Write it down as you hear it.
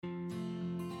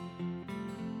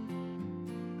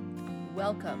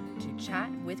Welcome to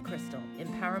Chat with Crystal,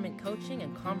 empowerment coaching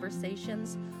and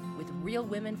conversations with real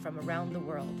women from around the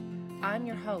world. I'm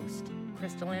your host,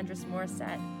 Crystal Andrus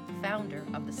Morissette, founder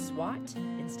of the SWAT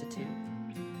Institute.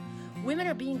 Women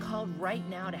are being called right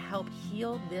now to help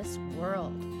heal this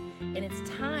world. And it's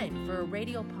time for a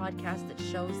radio podcast that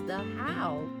shows the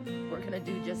how we're going to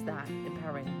do just that,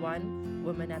 empowering one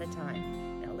woman at a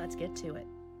time. Now let's get to it.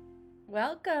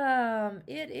 Welcome.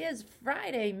 It is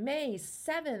Friday, May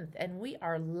 7th, and we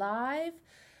are live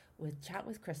with Chat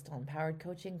with Crystal, empowered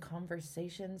coaching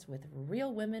conversations with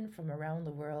real women from around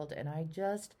the world. And I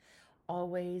just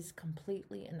always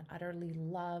completely and utterly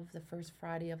love the first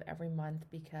Friday of every month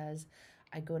because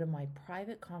I go to my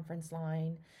private conference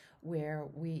line where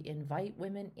we invite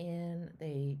women in.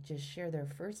 They just share their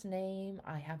first name.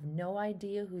 I have no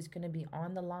idea who's going to be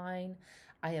on the line.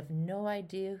 I have no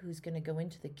idea who's going to go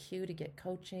into the queue to get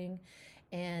coaching.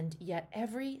 And yet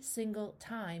every single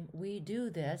time we do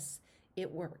this,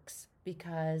 it works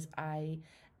because I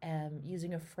am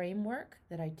using a framework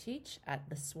that I teach at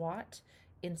the SWAT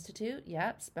Institute.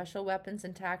 Yep, Special Weapons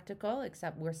and Tactical,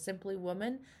 except we're Simply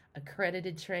Woman,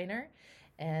 accredited trainer.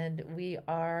 And we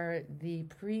are the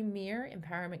premier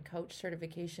empowerment coach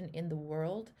certification in the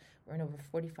world. We're in over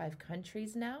 45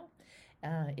 countries now.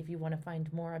 If you want to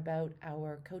find more about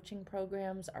our coaching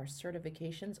programs, our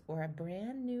certifications, or a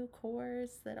brand new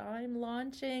course that I'm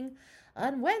launching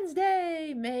on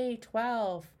Wednesday, May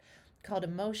 12th, called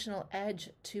Emotional Edge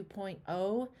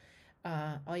 2.0,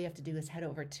 all you have to do is head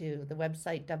over to the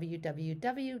website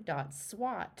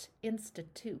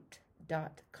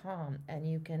www.swatinstitute.com, and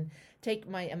you can take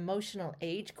my emotional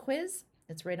age quiz.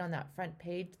 It's right on that front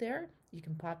page there. You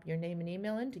can pop your name and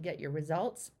email in to get your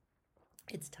results.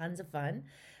 It's tons of fun.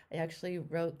 I actually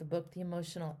wrote the book, The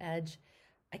Emotional Edge.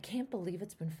 I can't believe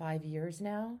it's been 5 years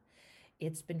now.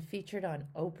 It's been featured on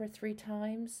Oprah 3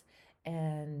 times.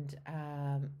 And,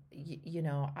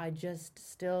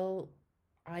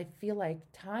 I feel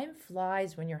like time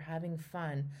flies when you're having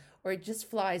fun, or it just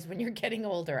flies when you're getting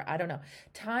older. I don't know.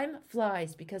 Time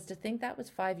flies because to think that was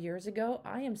 5 years ago,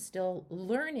 I am still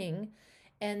learning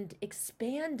and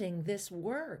expanding this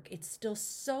work. It's still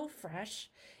so fresh.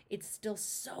 It's still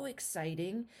so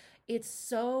exciting. It's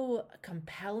so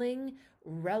compelling,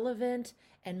 relevant,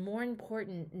 and more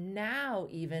important now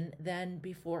even than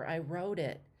before I wrote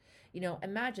it.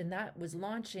 Imagine that was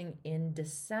launching in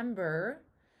December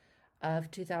of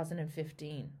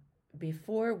 2015,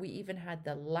 before we even had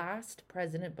the last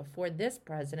president, before this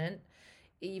president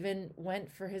even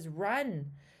went for his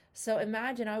run. So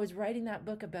imagine I was writing that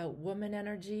book about woman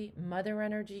energy, mother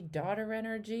energy, daughter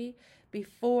energy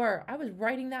before. I was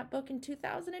writing that book in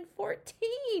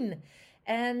 2014.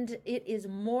 And it is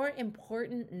more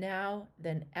important now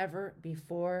than ever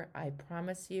before, I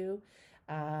promise you.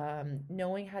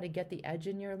 Knowing how to get the edge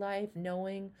in your life,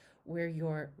 knowing where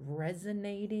you're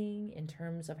resonating in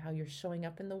terms of how you're showing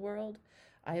up in the world.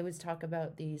 I always talk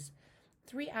about these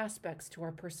 3 aspects to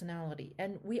our personality,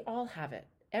 and we all have it.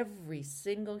 Every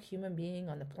single human being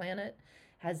on the planet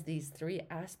has these 3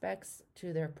 aspects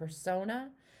to their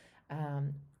persona.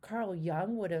 Carl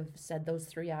Jung would have said those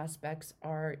 3 aspects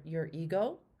are your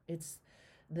ego. It's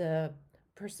the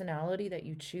personality that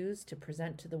you choose to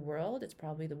present to the world. It's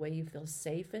probably the way you feel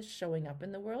safest showing up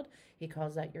in the world. He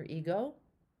calls that your ego.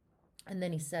 And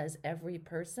then he says every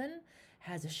person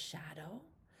has a shadow,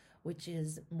 which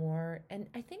is more, and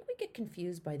I think we get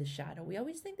confused by the shadow. We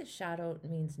always think the shadow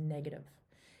means negative.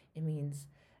 It means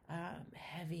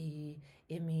heavy.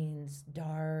 It means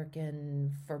dark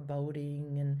and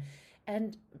foreboding,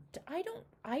 and I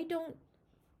don't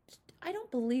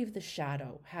believe the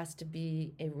shadow has to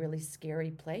be a really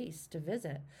scary place to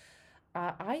visit.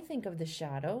 I think of the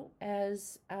shadow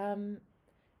as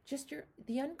just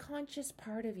the unconscious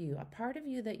part of you, a part of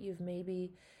you that you've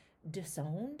maybe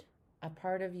disowned, a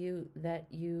part of you that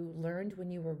you learned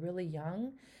when you were really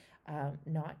young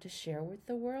not to share with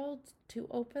the world too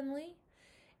openly.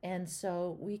 And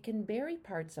so we can bury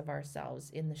parts of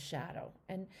ourselves in the shadow.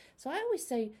 And so I always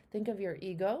say, think of your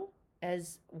ego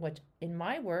as what in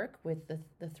my work with the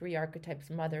 3 archetypes,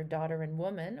 mother, daughter, and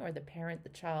woman, or the parent, the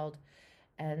child,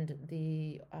 and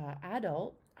the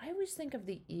adult. I always think of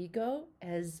the ego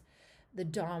as the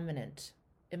dominant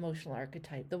emotional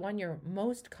archetype, the one you're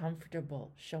most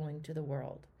comfortable showing to the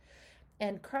world.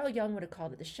 And Carl Jung would have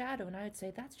called it the shadow, and I would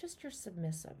say that's just your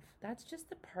submissive. That's just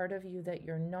the part of you that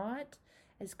you're not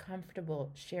as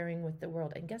comfortable sharing with the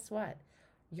world. And guess what?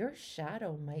 Your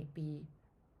shadow might be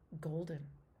golden.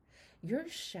 Your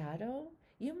shadow,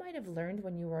 you might have learned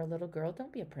when you were a little girl,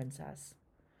 don't be a princess.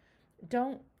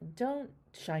 Don't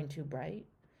shine too bright.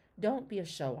 Don't be a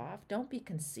show off. Don't be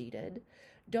conceited.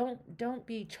 Don't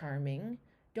be charming.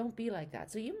 Don't be like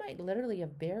that. So you might literally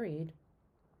have buried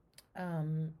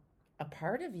um, a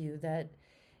part of you that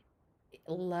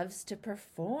loves to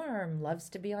perform, loves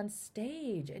to be on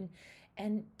stage,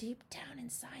 and deep down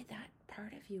inside, that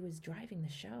part of you is driving the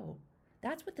show.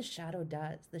 That's what the shadow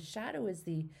does. The shadow is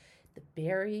the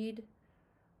buried.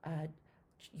 Uh,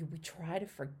 we try to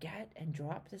forget and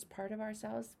drop this part of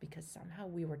ourselves because somehow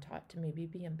we were taught to maybe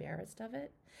be embarrassed of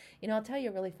it. I'll tell you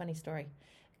a really funny story.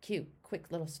 Cute,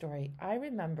 quick little story. I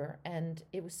remember, and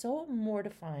it was so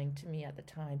mortifying to me at the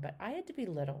time, but I had to be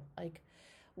little. Like,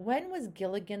 when was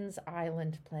Gilligan's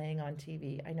Island playing on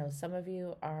TV? I know some of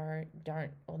you aren't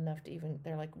old enough to even,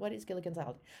 they're like, what is Gilligan's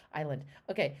Island?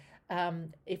 Okay,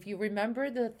 if you remember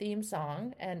the theme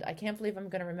song, and I can't believe I'm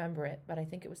going to remember it, but I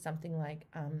think it was something like,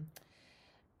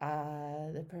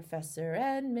 the Professor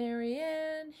and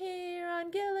Marianne here on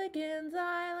Gilligan's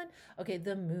Island. Okay,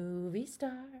 the movie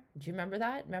star. Do you remember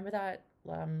that? Remember that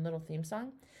little theme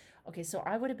song? Okay, so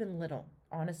I would have been little.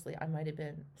 Honestly, I might have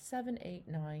been 7, 8,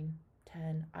 9,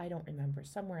 10. I don't remember,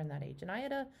 somewhere in that age. And I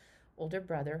had a older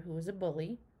brother who was a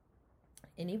bully.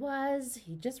 And he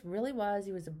just really was.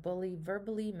 He was a bully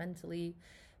verbally, mentally,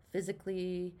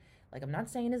 physically. Like, I'm not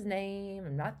saying his name,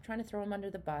 I'm not trying to throw him under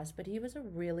the bus, but he was a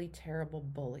really terrible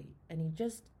bully. And he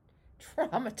just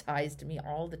traumatized me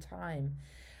all the time.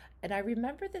 And I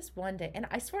remember this one day, and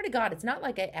I swear to God, it's not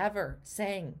like I ever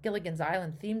sang Gilligan's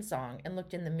Island theme song and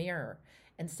looked in the mirror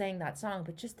and sang that song,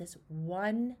 but just this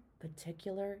one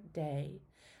particular day,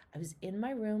 I was in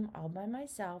my room all by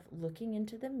myself, looking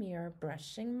into the mirror,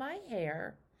 brushing my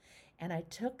hair, and I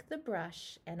took the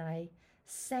brush and I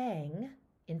sang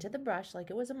into the brush like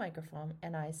it was a microphone,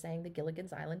 and I sang the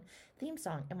Gilligan's Island theme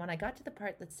song. And when I got to the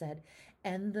part that said,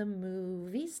 and the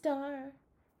movie star,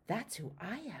 that's who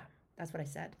I am. That's what I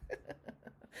said.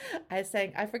 I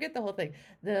sang, I forget the whole thing,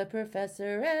 the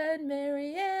Professor and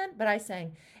Marianne, but I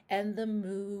sang, and the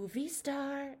movie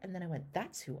star. And then I went,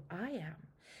 that's who I am.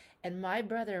 And my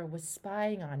brother was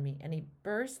spying on me, and he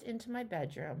burst into my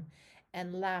bedroom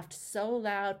and laughed so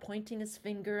loud, pointing his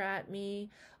finger at me.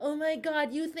 Oh my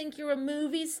God, you think you're a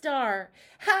movie star.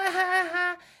 Ha ha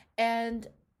ha. And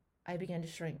I began to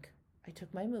shrink. I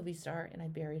took my movie star and I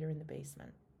buried her in the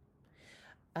basement.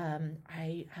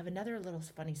 I have another little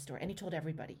funny story, and he told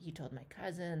everybody. He told my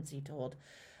cousins, he told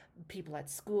people at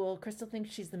school. Crystal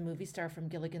thinks she's the movie star from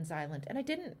Gilligan's Island, and I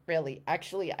didn't really,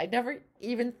 actually, I never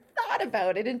even thought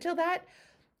about it until that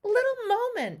little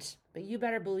moment. But you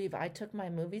better believe I took my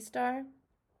movie star,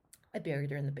 I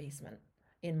buried her in the basement,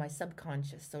 in my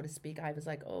subconscious, so to speak. I was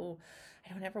like, oh,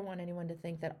 I don't ever want anyone to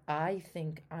think that I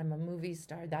think I'm a movie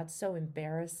star. That's so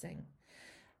embarrassing.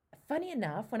 Funny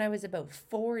enough, when I was about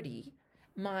 40,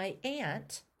 my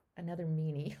aunt, another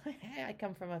meanie, I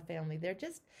come from a family, they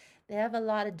have a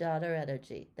lot of daughter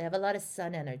energy. They have a lot of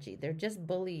son energy. They're just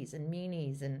bullies and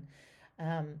meanies. And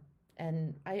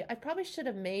I probably should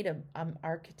have made an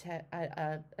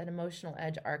emotional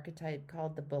edge archetype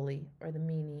called the bully or the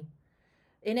meanie.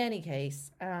 In any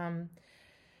case,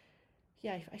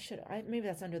 yeah, I should. Maybe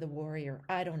that's under the warrior.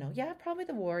 I don't know. Yeah, probably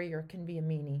the warrior can be a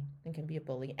meanie and can be a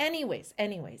bully. Anyways,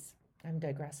 I'm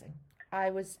digressing. I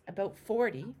was about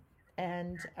 40,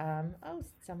 and oh,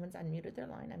 someone's unmuted their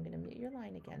line. I'm going to mute your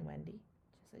line again, Wendy.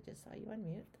 I just saw you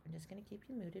unmute. I'm just going to keep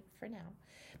you muted for now.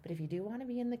 But if you do want to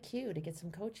be in the queue to get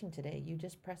some coaching today, you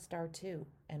just press *2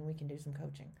 and we can do some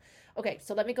coaching. Okay,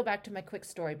 so let me go back to my quick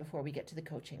story before we get to the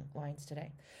coaching lines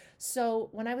today. So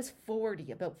when I was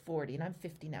about 40, and I'm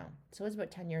 50 now, so it was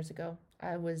about 10 years ago,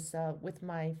 I was with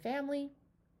my family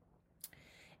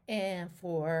and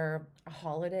for a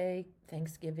holiday,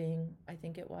 Thanksgiving, I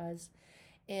think it was.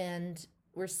 And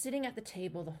we're sitting at the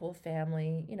table, the whole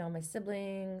family, my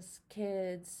siblings,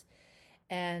 kids,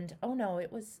 and oh no,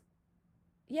 it was,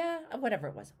 yeah, whatever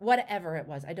it was.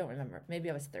 I don't remember. Maybe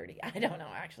I was 30. I don't know,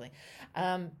 actually.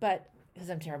 But because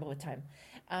I'm terrible with time.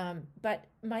 But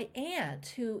my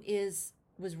aunt,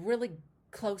 was really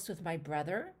close with my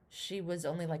brother, she was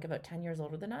only like about 10 years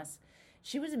older than us.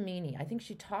 She was a meanie. I think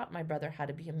she taught my brother how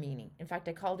to be a meanie. In fact,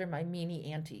 I called her my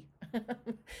meanie auntie.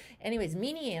 Anyways,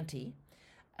 meanie auntie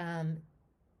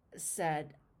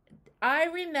said, I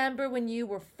remember when you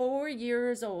were 4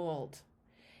 years old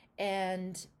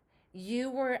and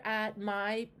you were at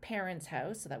my parents'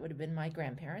 house. So that would have been my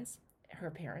grandparents,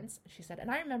 her parents. She said, and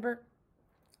I remember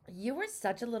you were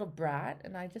such a little brat.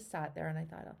 And I just sat there and I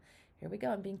thought, oh, here we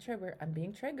go. I'm being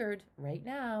triggered right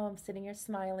now. I'm sitting here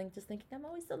smiling, just thinking, I'm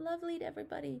always so lovely to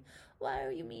everybody. Why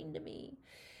are you mean to me?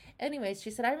 Anyways,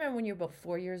 she said, I remember when you were about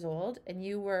 4 years old and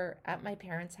you were at my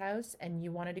parents' house and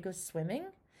you wanted to go swimming.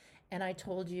 And I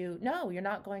told you, no, you're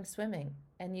not going swimming.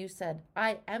 And you said,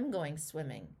 I am going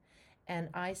swimming. And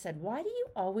I said, why do you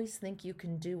always think you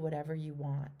can do whatever you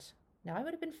want? Now, I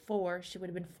would have been 4, she would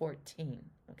have been 14.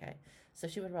 Okay. So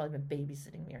she would have probably been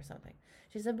babysitting me or something.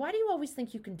 She said, why do you always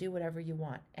think you can do whatever you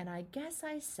want? And I guess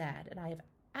I said, and I have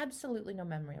absolutely no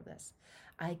memory of this,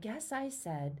 I guess I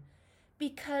said,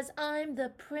 because I'm the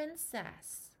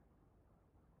princess.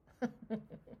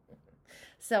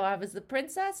 So I was the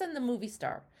princess and the movie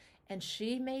star. And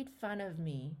she made fun of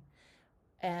me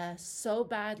so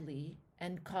badly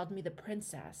and called me the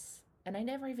princess. And I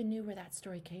never even knew where that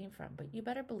story came from. But you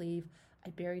better believe I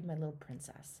buried my little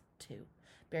princess too.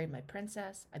 Buried my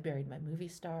princess. I buried my movie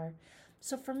star.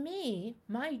 So for me,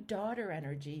 my daughter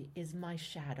energy is my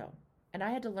shadow. And I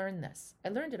had to learn this. I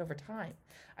learned it over time.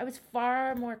 I was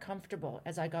far more comfortable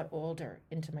as I got older,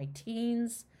 into my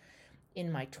teens,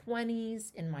 in my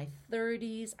 20s, in my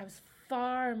 30s. I was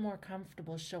far more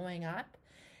comfortable showing up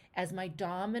as my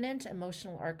dominant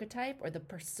emotional archetype, or the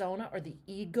persona or the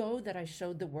ego that I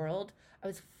showed the world. I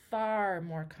was far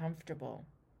more comfortable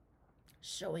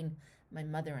showing my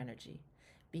mother energy,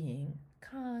 being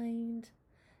kind,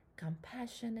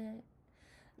 compassionate,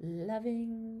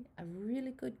 loving, a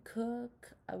really good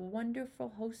cook, a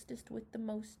wonderful hostess with the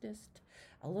mostest,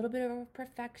 a little bit of a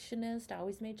perfectionist. I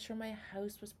always made sure my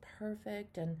house was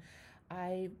perfect, and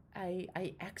I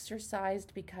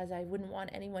exercised because I wouldn't want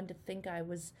anyone to think I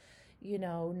was,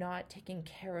 not taking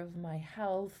care of my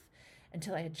health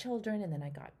until I had children, and then I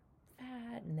got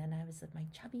fat, and then I was like my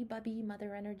chubby bubby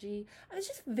mother energy. I was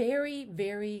just very,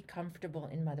 very comfortable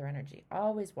in mother energy.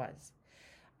 Always was.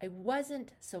 I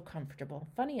wasn't so comfortable.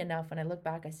 Funny enough, when I look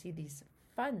back, I see these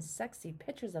fun, sexy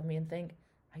pictures of me and think,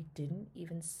 I didn't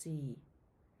even see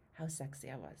how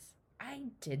sexy I was. I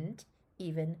didn't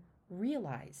even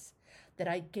realize that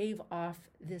I gave off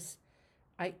this,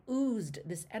 I oozed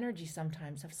this energy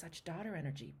sometimes of such daughter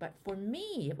energy. But for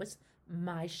me, it was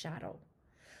my shadow.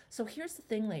 So here's the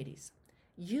thing, ladies.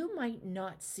 You might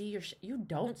not see you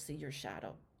don't see your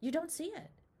shadow. You don't see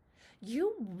it.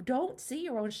 You don't see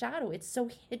your own shadow. It's so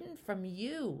hidden from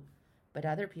you, but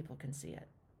other people can see it.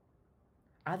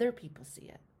 Other people see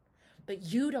it, but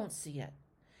you don't see it.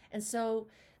 And so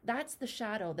that's the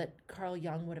shadow that Carl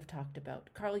Jung would have talked about.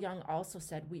 Carl Jung also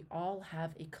said we all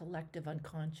have a collective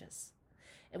unconscious.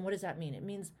 And what does that mean? It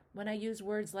means when I use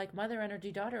words like mother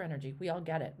energy, daughter energy, we all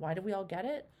get it. Why do we all get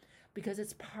it? Because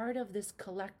it's part of this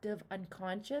collective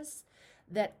unconscious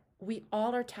that we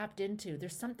all are tapped into.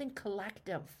 There's something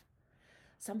collective.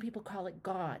 Some people call it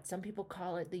God. Some people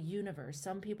call it the universe.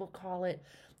 Some people call it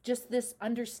just this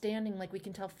understanding, like we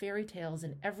can tell fairy tales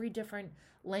in every different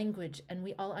language, and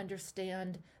we all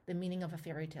understand the meaning of a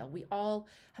fairy tale. We all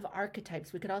have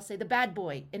archetypes. We could all say the bad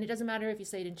boy, and it doesn't matter if you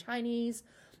say it in Chinese,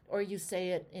 or you say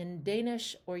it in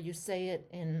Danish, or you say it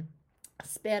in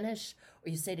Spanish, or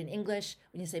you say it in English.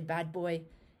 When you say bad boy,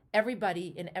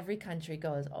 everybody in every country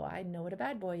goes, oh, I know what a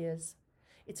bad boy is.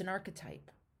 It's an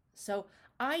archetype. So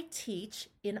I teach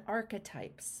in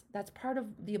archetypes. That's part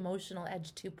of the Emotional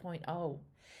Edge 2.0.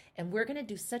 And we're going to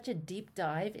do such a deep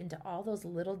dive into all those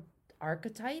little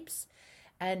archetypes.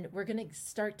 And we're going to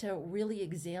start to really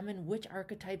examine which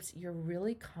archetypes you're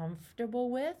really comfortable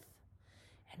with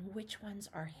and which ones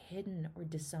are hidden or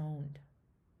disowned.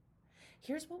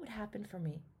 Here's what would happen for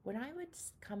me. When I would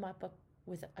come up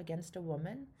with against a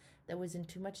woman that was in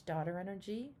too much daughter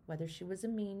energy, whether she was a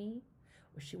meanie,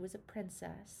 or she was a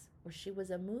princess, or she was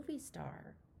a movie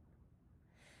star,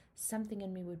 something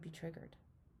in me would be triggered.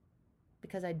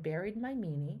 Because I buried my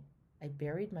meanie, I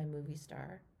buried my movie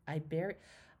star, I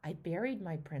buried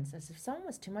my princess. If someone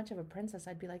was too much of a princess,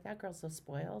 I'd be like, that girl's so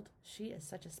spoiled. She is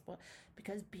such a spoiled,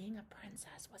 because being a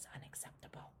princess was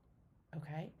unacceptable.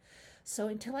 Okay? So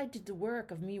until I did the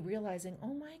work of me realizing,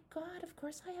 oh my God, of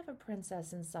course I have a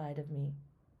princess inside of me.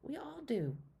 We all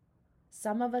do.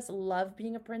 Some of us love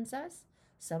being a princess.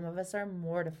 Some of us are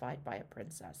mortified by a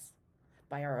princess,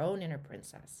 by our own inner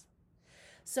princess.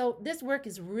 So this work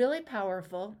is really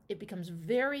powerful. It becomes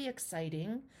very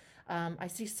exciting. I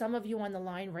see some of you on the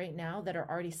line right now that are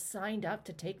already signed up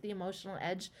to take the Emotional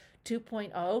Edge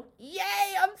 2.0. Yay!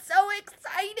 I'm so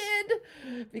excited!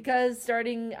 Because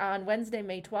starting on Wednesday,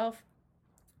 May 12th,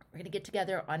 we're going to get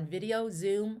together on video,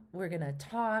 Zoom. We're going to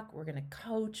talk. We're going to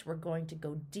coach. We're going to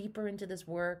go deeper into this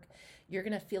work. You're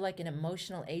going to feel like an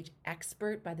emotional age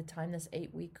expert by the time this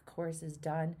 8-week course is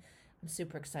done. I'm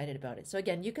super excited about it. So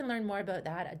again, you can learn more about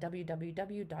that at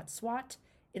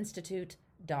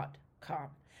www.swatinstitute.com.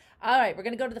 All right, we're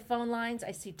going to go to the phone lines.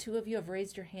 I see 2 of you have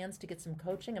raised your hands to get some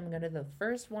coaching. I'm going to the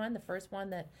first one that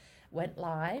went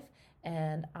live,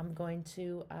 and I'm going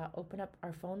to open up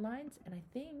our phone lines, and I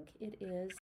think it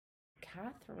is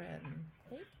Catherine.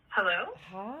 Hey. Hello?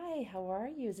 Hi, how are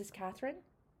you? Is this Catherine?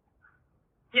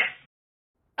 Yes.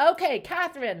 Okay,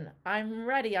 Catherine, I'm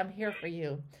ready. I'm here for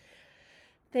you.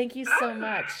 Thank you so Oh,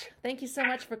 much. Thank you so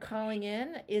much for calling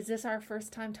in. Is this our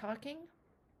first time talking?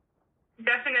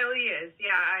 definitely is.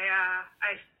 Yeah,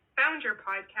 I found your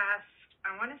podcast,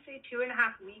 I want to say 2.5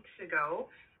 weeks ago.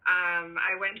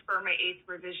 I went for my eighth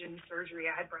revision surgery.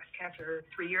 I had breast cancer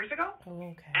 3 years ago.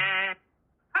 Oh, okay. And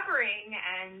recovering,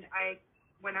 and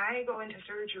when I go into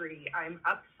surgery, I'm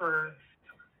up for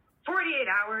 48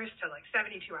 hours to like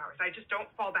 72 hours. I just don't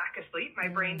fall back asleep.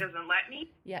 My brain doesn't let me.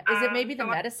 Yeah. Is it maybe the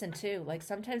So medicine too? Like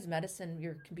sometimes medicine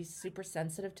you can be super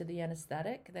sensitive to the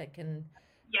anesthetic that can,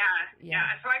 yeah.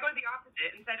 yeah. So I go the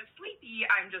opposite. Instead of sleepy,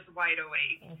 I'm just wide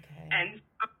awake. Okay. And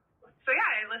so yeah,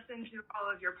 I listened to all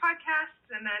of your podcasts,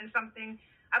 and then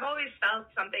I've always felt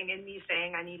something in me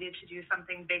saying I needed to do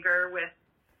something bigger with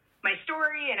my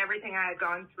story and everything I had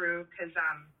gone through, because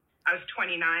I was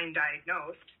 29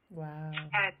 diagnosed. Wow.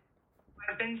 And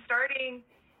I've been starting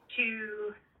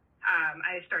to,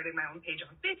 I started my own page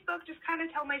on Facebook, just kind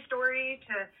of tell my story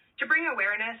to bring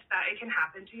awareness that it can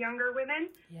happen to younger women.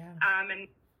 Yeah. And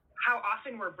how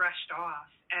often we're brushed off.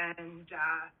 And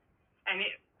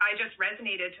I just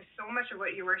resonated to so much of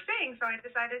what you were saying. So I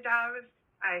decided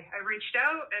I reached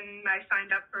out and I signed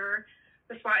up for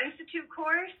the SWAT Institute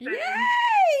course. And,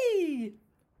 Yay!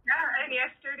 yeah, and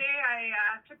yesterday I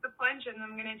took the plunge, and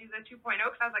I'm going to do the 2.0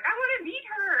 because I was like, I want to meet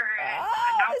her. And Oh,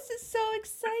 now this is so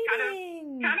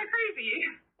exciting. kind of crazy.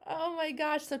 Oh my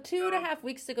gosh. So 2.5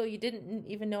 weeks ago, you didn't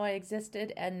even know I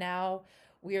existed. And now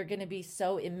we are going to be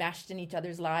so enmeshed in each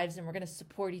other's lives and we're going to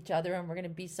support each other and we're going to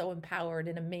be so empowered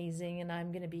and amazing. And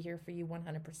I'm going to be here for you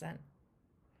 100%.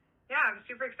 Yeah, I'm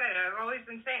super excited. I've always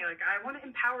been saying, like, I want to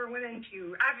empower women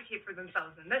to advocate for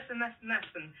themselves and this and this and this.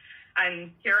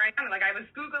 And here I am. Like, I was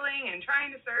Googling and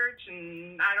trying to search,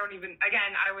 and I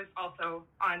was also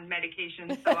on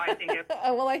medication. So I think it's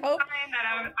Well, I hope. fine that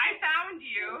I found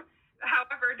you.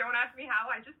 However, don't ask me how.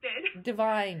 I just did.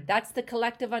 Divine. That's the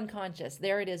collective unconscious.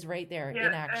 There it is right there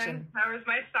in action. And that was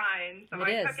my sign. So It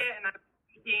I is. took it, and I'm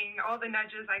taking all the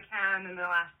nudges I can in the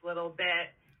last little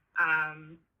bit.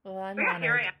 Well, I'm So yeah,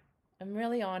 here I honored. am. I'm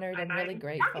really honored and really I'm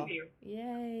grateful. talking to you.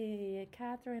 Yay,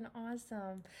 Catherine,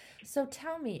 awesome. So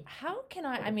tell me, how can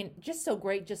I mean, just so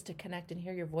great just to connect and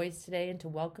hear your voice today and to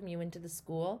welcome you into the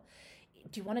school.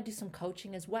 Do you want to do some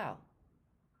coaching as well?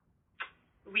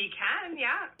 We can,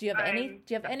 yeah. Do you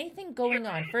have anything going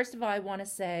on? First of all, I want to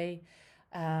say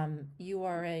you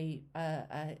are a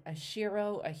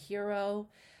shiro, a hero,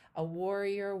 a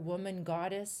warrior, woman,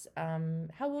 goddess.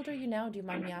 How old are you now? Do you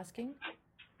mind me asking?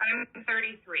 I'm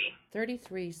 33.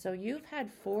 33. So you've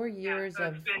had 4 years so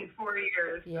of it's been 4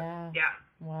 years. yeah. Yeah.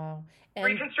 Wow. And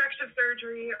Reconstructive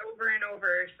surgery over and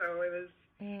over. So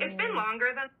it's been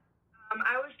longer than,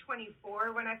 I was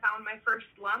 24 when I found my first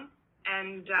lump,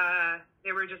 and they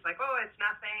were just like, oh, it's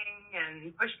nothing,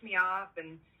 and pushed me off.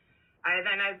 And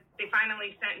they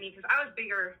finally sent me, because I was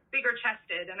bigger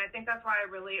chested. And I think that's why I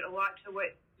relate a lot to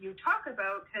what you talk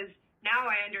about, because now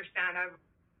I understand.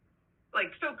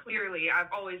 Like, so clearly,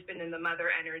 I've always been in the mother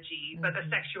energy, but the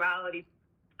sexuality,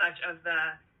 such of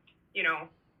the,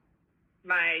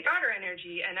 my daughter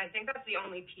energy. And I think that's the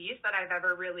only piece that I've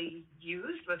ever really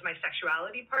used was my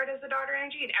sexuality part as a daughter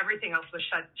energy, and everything else was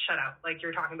shut out. Like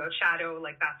you're talking about shadow,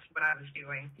 like that's what I was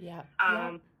doing. yeah.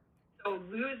 So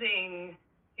losing,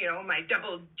 my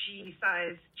double G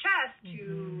size chest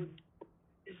to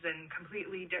is a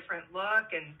completely different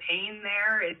look and pain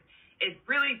there. It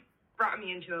really brought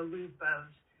me into a loop of,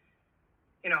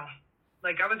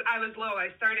 like I was low.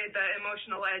 I started the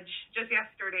Emotional Edge just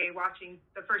yesterday watching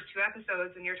the first 2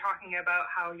 episodes, and you're talking about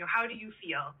how, how do you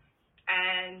feel?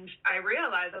 And I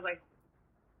realized, I was like,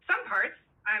 some parts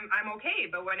I'm okay,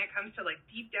 but when it comes to like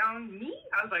deep down me,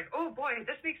 I was like, oh boy,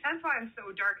 this makes sense why I'm so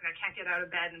dark and I can't get out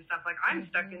of bed and stuff. Like I'm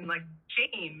stuck in like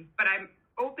shame, but I'm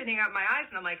opening up my eyes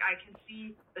and I'm like, I can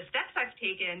see the steps I've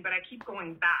taken, but I keep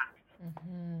going back.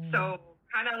 So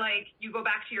kind of like you go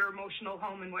back to your emotional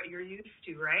home and what you're used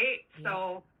to, right? Yeah.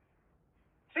 So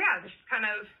yeah, this is kind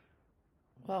of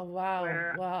Well, wow.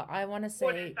 Well, I want to say,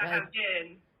 what I have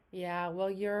been. yeah, well,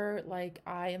 you're like,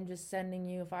 I am just sending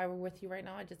you, if I were with you right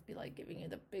now, I'd just be like giving you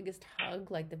the biggest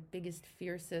hug, like the biggest,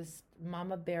 fiercest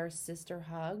mama bear sister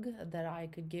hug that I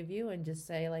could give you, and just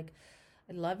say like,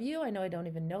 I love you. I know I don't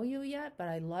even know you yet, but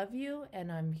I love you, and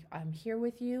I'm here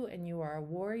with you, and you are a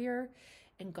warrior,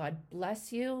 and God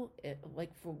bless you.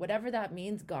 Like for whatever that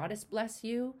means, Goddess bless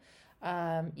you.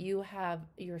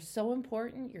 You're so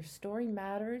important. Your story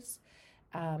matters.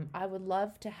 I would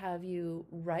love to have you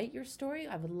write your story.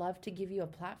 I would love to give you a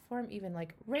platform, even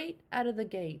like right out of the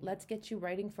gate. Let's get you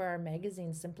writing for our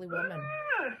magazine, Simply Woman.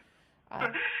 I,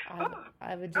 I, Oh,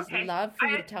 I would just okay. love for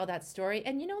you to tell that story.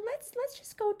 And let's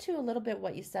just go to a little bit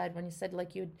what you said when you said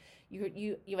like you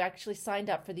actually signed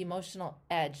up for the Emotional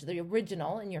Edge, the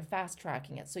original, and you're fast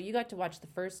tracking it. So you got to watch the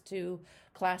first two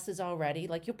classes already.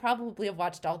 Like you'll probably have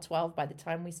watched all 12 by the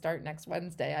time we start next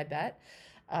Wednesday, I bet.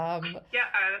 Yeah,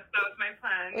 that was my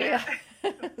plan. Yeah.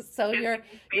 So Just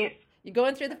you're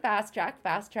going through the fast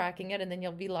tracking it, and then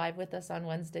you'll be live with us on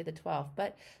Wednesday the 12th.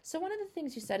 But so one of the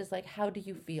things you said is like, how do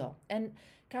you feel? And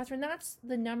Catherine, that's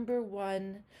the number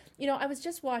one. I was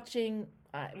just watching,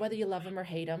 whether you love him or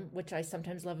hate him, which I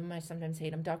sometimes love him, I sometimes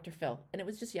hate him, Dr. Phil, and it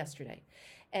was just yesterday.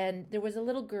 And there was a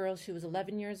little girl, she was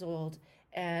 11 years old,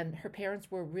 and her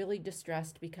parents were really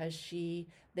distressed because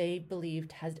they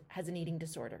believed has an eating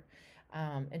disorder.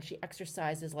 And she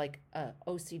exercises like a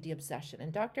OCD obsession.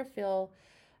 And Dr. Phil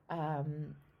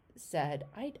said,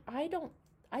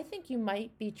 I think you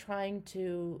might be trying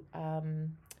to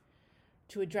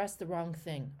address the wrong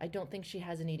thing. I don't think she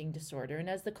has an eating disorder. And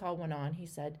as the call went on, he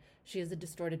said she has a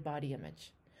distorted body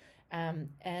image.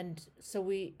 And so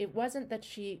it wasn't that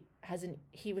she hasn't,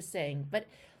 he was saying, but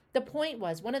the point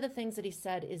was, one of the things that he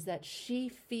said is that she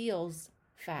feels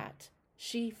fat.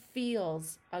 She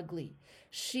feels ugly.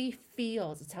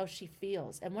 It's how she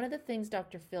feels. And one of the things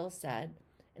Dr. Phil said,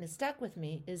 and it stuck with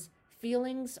me, is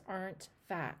feelings aren't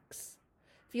facts.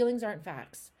 Feelings aren't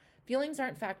facts. Feelings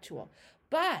aren't factual.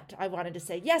 But I wanted to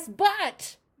say, yes,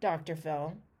 but, Dr.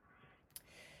 Phil,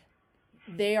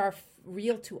 they are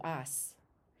real to us.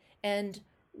 And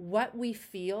what we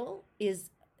feel is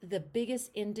the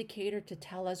biggest indicator to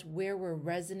tell us where we're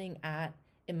resonating at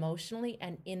emotionally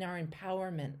and in our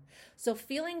empowerment. So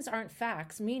feelings aren't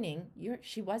facts, meaning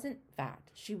she wasn't fat.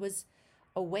 She was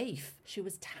a waif. She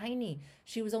was tiny.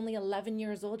 She was only 11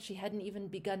 years old. She hadn't even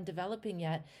begun developing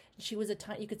yet. She was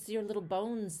you could see her little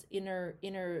bones in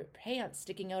her pants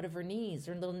sticking out of her knees,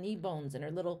 her little knee bones and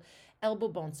her little elbow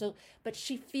bones. So, but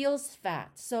she feels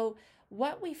fat. So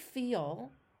what we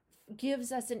feel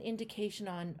gives us an indication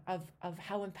of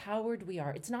how empowered we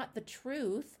are. It's not the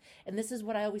truth, and this is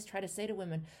what I always try to say to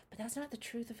women, but that's not the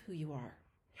truth of who you are.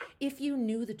 If you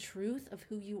knew the truth of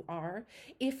who you are,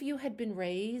 if you had been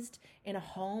raised in a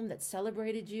home that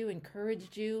celebrated you,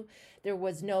 encouraged you, there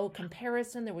was no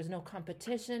comparison, there was no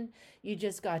competition, you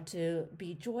just got to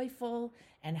be joyful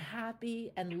and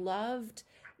happy and loved,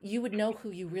 you would know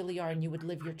who you really are and you would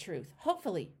live your truth.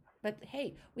 Hopefully. But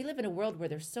hey, we live in a world where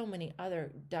there's so many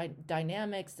other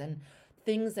dynamics and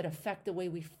things that affect the way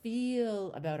we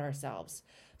feel about ourselves.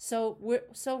 So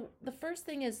the first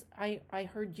thing is I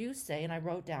heard you say, and I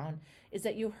wrote down, is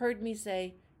that you heard me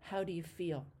say, how do you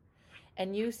feel?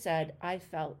 And you said, I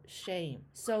felt shame.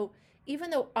 So even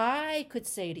though I could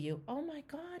say to you, oh my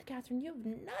God, Catherine, you have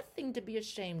nothing to be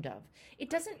ashamed of.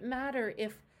 It doesn't matter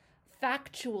if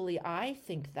factually I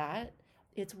think that,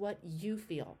 it's what you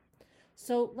feel.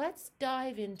 So let's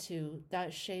dive into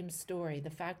that shame story,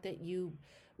 the fact that you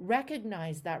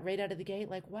recognize that right out of the gate,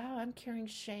 like, wow, I'm carrying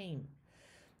shame.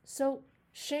 So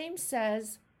shame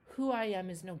says who I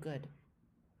am is no good.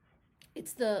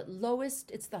 It's the lowest,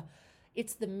 it's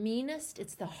the meanest,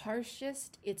 it's the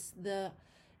harshest, it's the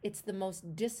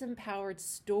most disempowered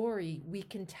story we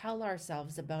can tell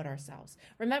ourselves about ourselves.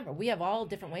 Remember, we have all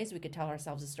different ways we could tell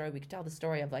ourselves a story. We could tell the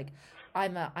story of like,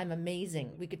 I'm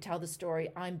amazing. We could tell the story,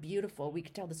 I'm beautiful. We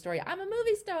could tell the story, I'm a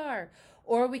movie star.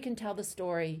 Or we can tell the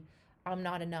story, I'm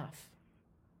not enough.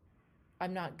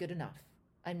 I'm not good enough.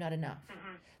 I'm not enough.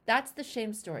 Mm-hmm. That's the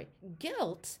shame story.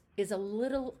 Guilt is a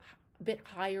little bit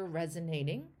higher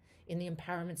resonating in the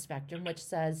empowerment spectrum, which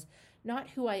says, not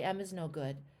who I am is no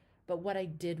good, but what I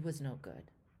did was no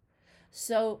good.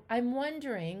 So I'm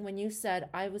wondering, when you said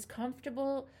I was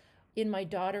comfortable in my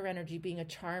daughter energy being a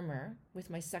charmer with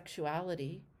my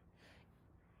sexuality,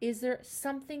 is there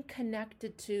something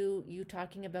connected to you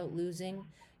talking about losing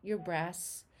your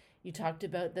breasts? You talked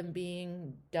about them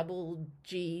being double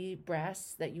G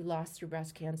breasts, that you lost through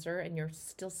breast cancer, and you're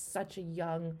still such a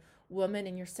young woman,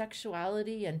 and your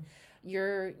sexuality and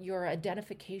your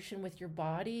identification with your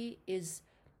body is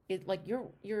it like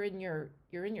you're in your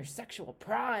sexual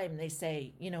prime, they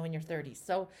say, in your 30s.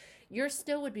 So you're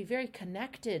still would be very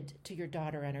connected to your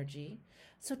daughter energy.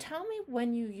 So tell me,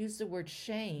 when you use the word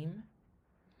shame,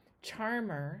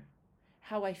 charmer,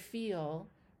 how I feel,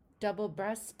 double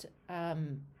breast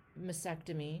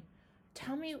mastectomy,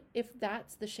 tell me if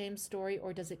that's the shame story,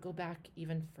 or does it go back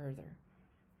even further?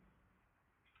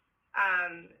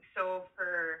 So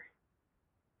for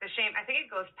the shame, I think it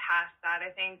goes past that.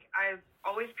 I think I've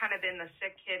always kind of been the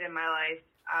sick kid in my life,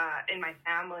 in my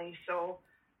family. So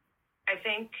I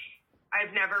think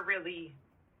I've never really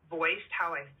voiced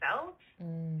how I felt.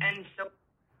 And so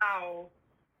now,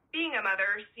 being a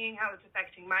mother, seeing how it's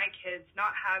affecting my kids,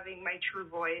 not having my true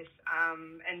voice,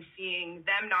 and seeing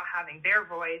them not having their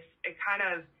voice, it kind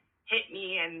of hit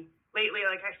me. And lately,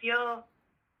 like, I feel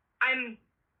I'm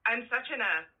such in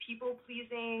a people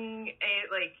pleasing,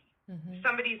 like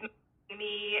somebody's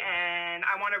me and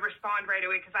I want to respond right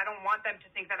away because I don't want them to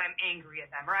think that I'm angry at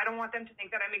them, or I don't want them to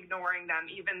think that I'm ignoring them,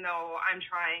 even though I'm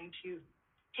trying to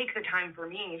take the time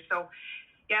for me. So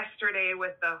yesterday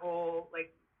with the whole,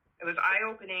 like, it was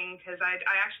eye-opening because I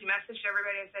actually messaged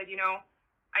everybody. I said,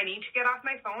 I need to get off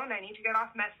my phone. I need to get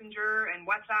off Messenger and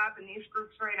WhatsApp and these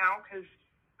groups right now because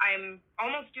I'm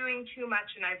almost doing too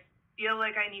much and I feel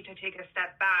like I need to take a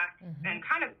step back and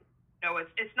kind of,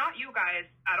 it's not you guys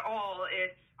at all.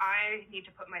 It's I need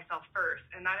to put myself first.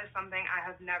 And that is something I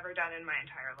have never done in my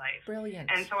entire life. Brilliant.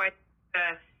 And so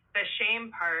the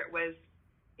shame part was,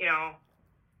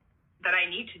 that I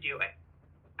need to do it.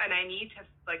 And I need to,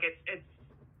 like, it's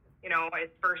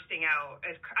bursting out.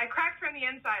 I cracked from the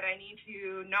inside. I need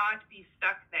to not be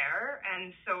stuck there.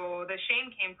 And so the shame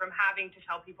came from having to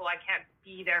tell people I can't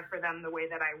be there for them the way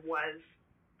that I was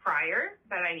prior,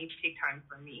 that I need to take time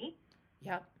for me.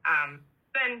 Yep.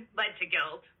 Then led to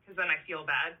guilt because then I feel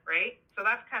bad, right? So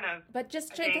that's kind of. But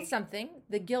just check it something.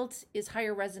 The guilt is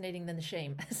higher resonating than the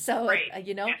shame. So, right.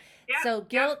 Yeah. So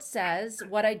guilt says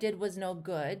what I did was no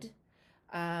good.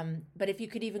 But if you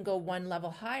could even go one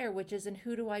level higher, which is, and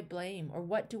who do I blame, or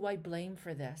what do I blame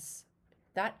for this?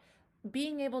 That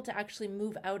being able to actually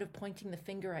move out of pointing the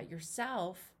finger at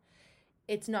yourself,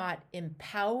 it's not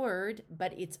empowered,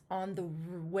 but it's on the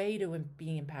way to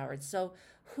being empowered. So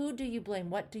who do you blame?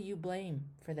 What do you blame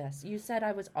for this? You said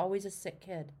I was always a sick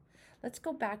kid. Let's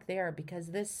go back there, because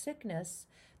this sickness,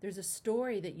 there's a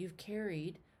story that you've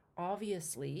carried,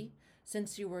 obviously,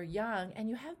 since you were young, and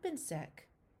you have been sick.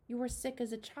 You were sick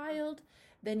as a child.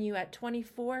 Then you, at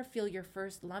 24, feel your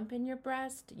first lump in your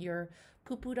breast. You're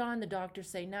poo-pooed on. The doctors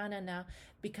say, no,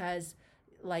 because,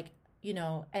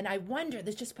 and I wonder,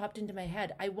 this just popped into my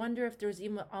head, I wonder if there's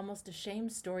even almost a shame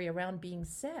story around being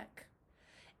sick.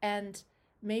 And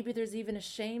maybe there's even a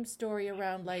shame story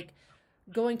around, like,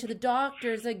 going to the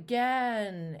doctors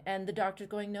again. And the doctor's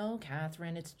going, no,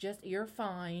 Catherine, it's just, you're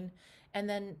fine. And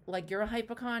then, like, you're a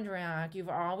hypochondriac, you're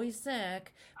always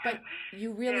sick, but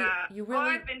you really... Well,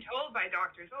 I've been told by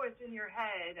doctors, it's in your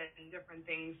head and different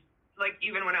things. Like,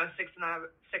 even when I was sick when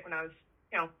I was,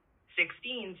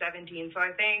 16, 17. So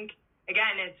I think,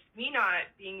 again, it's me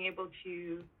not being able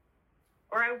to,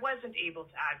 or I wasn't able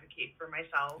to advocate for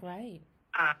myself. Right.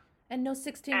 And no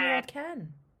 16-year-old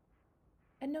can.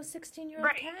 And no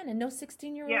 16-year-old can. And no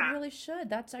 16-year-old really should.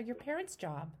 That's your parents'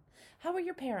 job. How were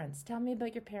your parents? Tell me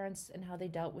about your parents and how they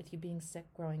dealt with you being sick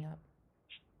growing up.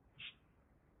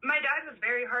 My dad was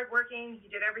very hardworking. He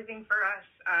did everything for us.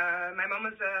 My mom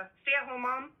was a stay-at-home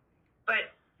mom,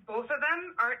 but both of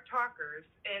them aren't talkers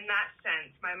in that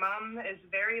sense. My mom is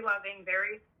very loving,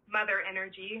 very mother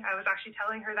energy. I was actually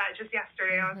telling her that just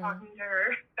yesterday. I was talking to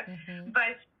her.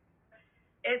 But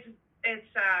it's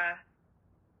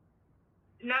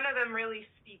none of them really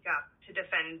speak up to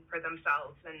defend for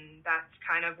themselves, and that's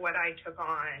kind of what I took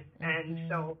on. And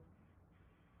so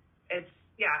it's,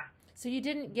 So you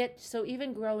didn't get, so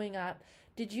even growing up,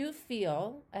 did you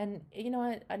feel, and you know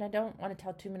what, and I don't want to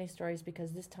tell too many stories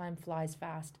because this time flies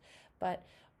fast, but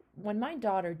when my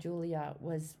daughter Julia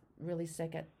was really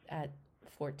sick at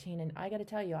 14, and I got to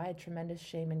tell you, I had tremendous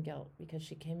shame and guilt because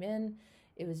she came in,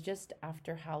 it was just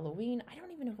after Halloween. I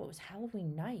don't even know if it was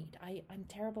Halloween night. I'm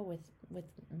terrible with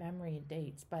memory and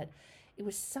dates, but it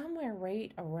was somewhere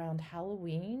right around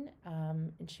Halloween,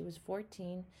 and she was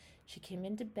 14. She came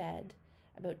into bed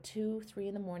about 2, 3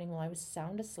 in the morning while I was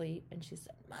sound asleep, and she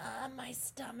said, Mom, my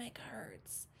stomach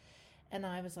hurts. And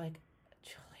I was like,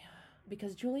 Julia,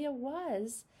 because Julia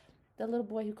was the little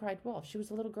boy who cried wolf. She was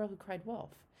the little girl who cried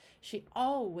wolf. She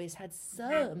always had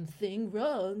something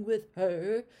wrong with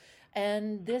her.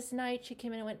 And this night she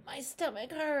came in and went, my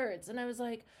stomach hurts. And I was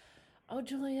like, oh,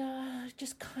 Julia,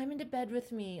 just climb into bed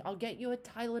with me. I'll get you a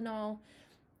Tylenol.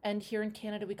 And here in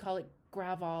Canada, we call it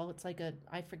Gravol. It's like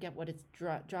I forget what it's,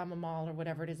 Dramamol or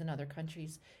whatever it is in other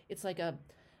countries. It's like a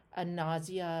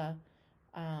nausea,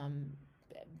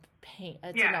 pain.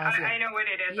 It's a nausea. I know what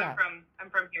it is. Yeah. I'm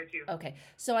from here too. Okay.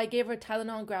 So I gave her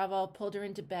Tylenol and Gravol, pulled her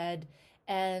into bed,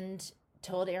 and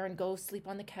told Aaron, go sleep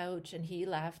on the couch, and he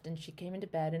left, and she came into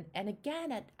bed, and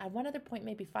again, at one other point,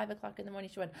 maybe 5 o'clock in the morning,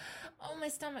 she went, oh, my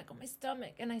stomach,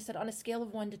 and I said, on a scale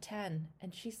of 1 to 10,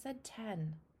 and she said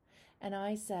 10, And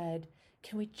I said,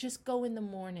 can we just go in the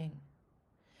morning?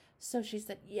 So she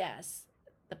said, yes.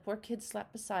 The poor kid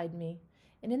slept beside me.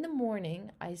 And in the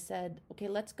morning, I said, okay,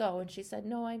 let's go. And she said,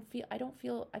 no, I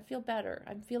feel better.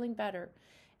 I'm feeling better.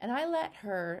 And I let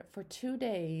her, for 2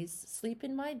 days, sleep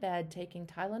in my bed, taking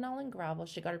Tylenol and Gravel.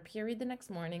 She got her period the next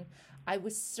morning. I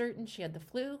was certain she had the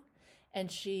flu,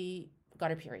 and she got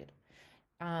her period.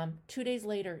 2 days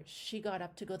later, she got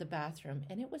up to go to the bathroom,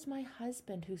 and it was my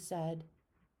husband who said,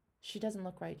 she doesn't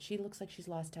look right. She looks like she's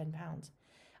lost 10 pounds.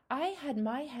 I had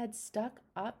my head stuck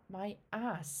up my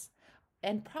ass.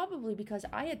 And probably because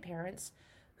I had parents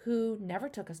who never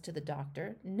took us to the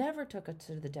doctor, never took us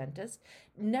to the dentist,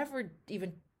 never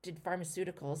even did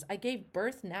pharmaceuticals. I gave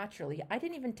birth naturally. I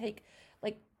didn't even take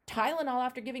like Tylenol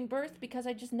after giving birth because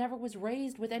I just never was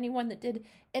raised with anyone that did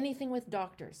anything with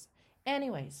doctors.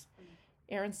 Anyways,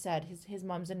 Aaron said his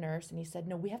mom's a nurse, and he said,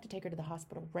 no, we have to take her to the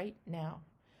hospital right now.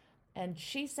 And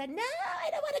she said, no, I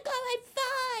don't want to go.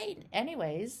 I'm fine.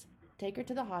 Anyways, take her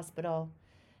to the hospital.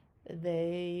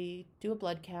 They do a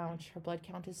blood count. Her blood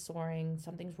count is soaring.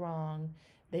 Something's wrong.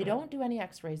 They don't do any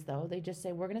x-rays, though. They just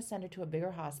say, we're going to send her to a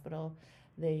bigger hospital.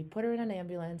 They put her in an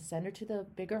ambulance, send her to the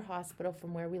bigger hospital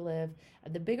from where we live.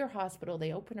 At the bigger hospital,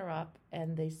 they open her up,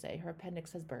 and they say her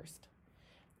appendix has burst.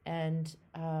 And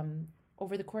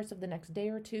over the course of the next day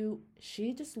or two,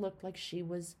 she just looked like she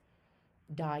was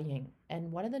dying.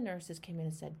 And one of the nurses came in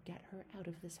and said, get her out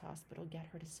of this hospital. Get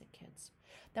her to Sick Kids.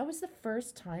 That was the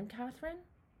first time, Catherine,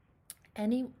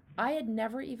 I had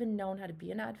never even known how to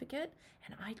be an advocate,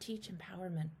 and I teach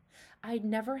empowerment. I'd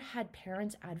never had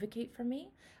parents advocate for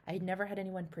me. I had never had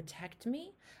anyone protect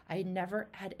me. I had never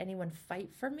had anyone fight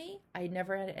for me. I had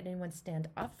never had anyone stand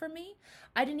up for me.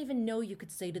 I didn't even know you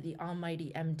could say to the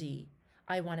almighty MD,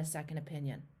 I want a second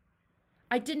opinion.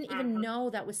 I didn't even know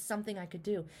that was something I could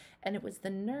do. And it was the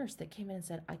nurse that came in and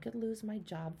said, I could lose my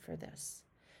job for this,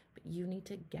 but you need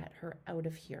to get her out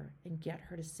of here and get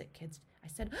her to Sick Kids. I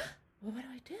said, well, what do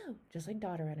I do? Just like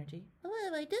daughter energy. Well,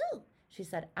 what do I do? She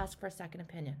said, ask for a second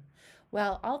opinion.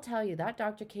 Well, I'll tell you, that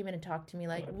doctor came in and talked to me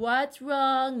like, what's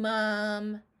wrong,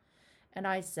 Mom? And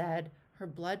I said, her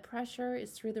blood pressure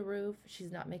is through the roof.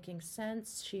 She's not making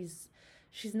sense.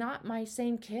 She's not my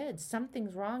same kid.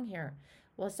 Something's wrong here.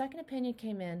 Well, a second opinion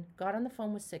came in, got on the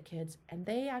phone with Sick Kids, and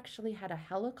they actually had a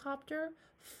helicopter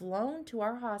flown to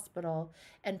our hospital,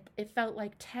 and it felt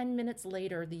like 10 minutes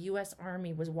later the U.S.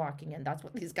 Army was walking in. That's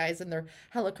what these guys in their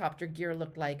helicopter gear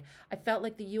looked like. I felt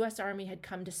like the U.S. Army had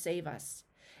come to save us.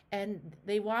 And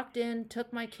they walked in,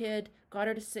 took my kid, got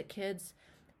her to Sick Kids,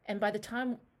 and by the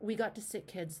time we got to Sick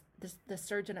Kids, the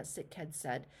surgeon at Sick Kids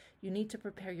said, you need to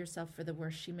prepare yourself for the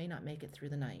worst. She may not make it through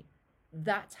the night.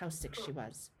 That's how sick she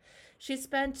was. She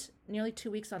spent nearly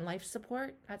 2 weeks on life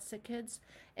support at Sick Kids,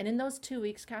 and in those 2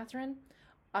 weeks, Catherine,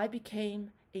 I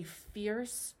became a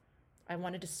fierce, I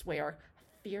wanted to swear,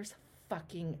 fierce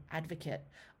fucking advocate.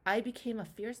 I became a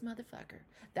fierce motherfucker.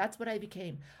 That's what I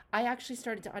became. I actually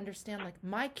started to understand, like,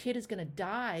 my kid is going to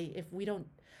die if we don't,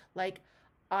 like,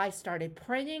 I started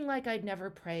praying like I'd never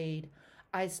prayed.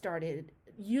 I started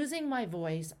using my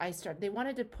voice. They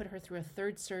wanted to put her through a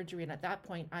third surgery. And at that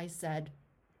point I said,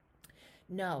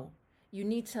 no, you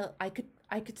need to, I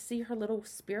could see her little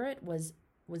spirit was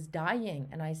dying.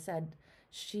 And I said,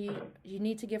 you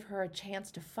need to give her a chance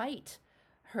to fight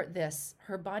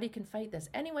her body can fight this.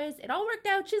 Anyways, it all worked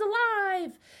out. She's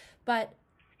alive. But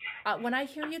when I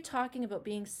hear you talking about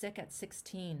being sick at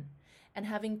 16 and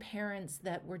having parents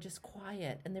that were just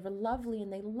quiet and they were lovely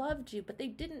and they loved you, but they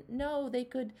didn't know they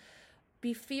could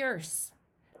be fierce.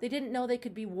 They didn't know they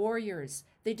could be warriors.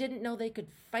 They didn't know they could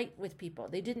fight with people.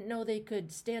 They didn't know they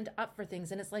could stand up for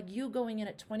things. And it's like you going in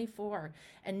at 24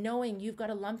 and knowing you've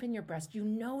got a lump in your breast. You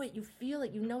know it, you feel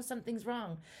it, you know something's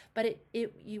wrong. But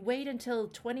you wait until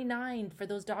 29 for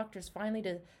those doctors finally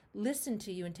to listen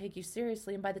to you and take you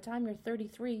seriously. And by the time you're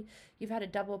 33, you've had a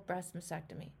double breast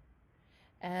mastectomy.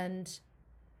 And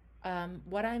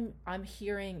what I'm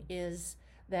hearing is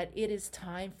that it is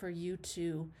time for you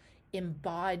to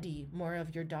embody more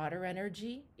of your daughter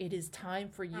energy. It is time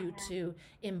for you to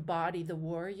embody the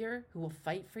warrior who will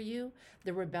fight for you,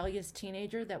 the rebellious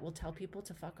teenager that will tell people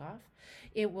to fuck off.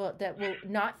 That will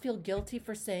not feel guilty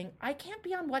for saying, I can't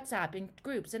be on WhatsApp in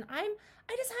groups, and I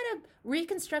just had a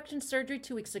reconstruction surgery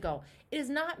 2 weeks ago. It is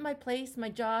not my place, my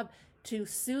job to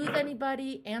soothe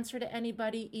anybody, answer to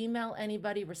anybody, email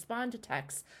anybody, respond to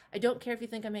texts. I don't care if you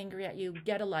think I'm angry at you,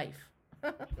 get a life.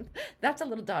 That's a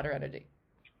little daughter energy.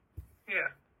 Yeah.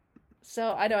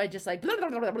 So I know I just like blah, blah,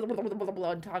 blah, blah, blah, blah,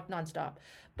 blah, and talk nonstop.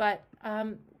 But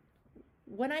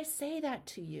when I say that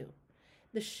to you,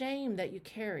 the shame that you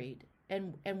carried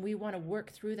and we want to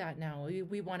work through that now.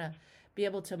 We want to be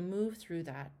able to move through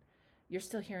that. You're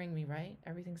still hearing me, right?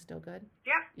 Everything's still good?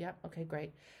 Yeah. Yep. Okay,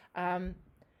 great.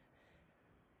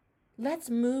 Let's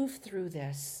move through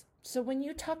this. So when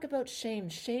you talk about shame,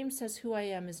 shame says who I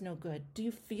am is no good. Do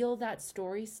you feel that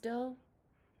story still?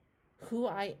 Who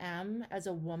I am as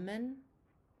a woman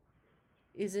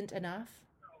isn't enough?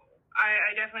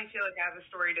 I definitely feel like I have a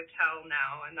story to tell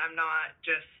now, and I'm not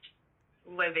just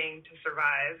living to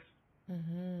survive.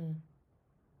 Mm-hmm.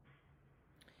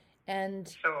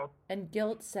 And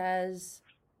guilt says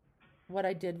what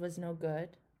I did was no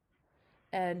good.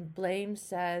 And blame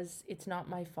says it's not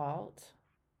my fault.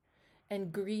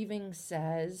 And grieving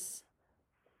says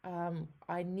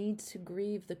I need to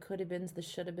grieve the could have beens, the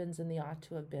should have beens, and the ought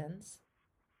to have beens.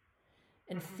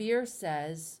 And fear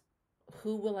says,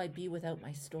 who will I be without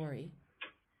my story?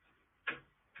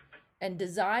 And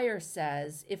desire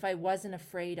says, if I wasn't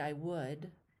afraid, I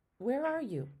would. Where are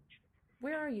you?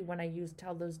 Where are you when I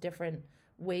tell those different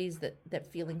ways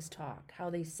that feelings talk, how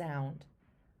they sound?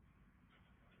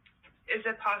 Is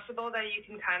it possible that you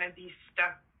can kind of be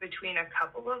stuck between a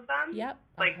couple of them? Yep,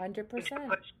 like 100%. To push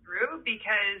through,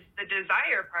 because the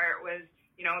desire part was,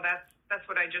 that's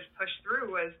what I just pushed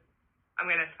through was, I'm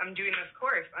doing this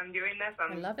course, I'm doing this,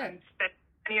 I love it. I'm spending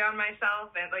money on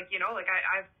myself, and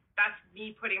I've that's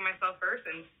me putting myself first,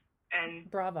 and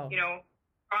bravo,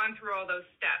 gone through all those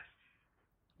steps.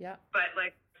 Yeah. But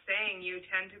like saying, you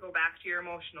tend to go back to your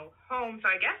emotional home. So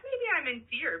I guess maybe I'm in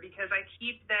fear because I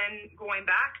keep then going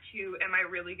back to,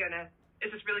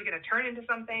 is this really gonna turn into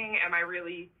something? Am I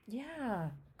really? Yeah.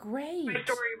 Great. My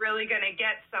story really gonna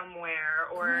get somewhere?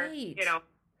 Or great.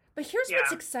 But here's yeah.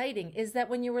 What's exciting is that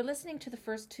when you were listening to the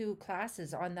first 2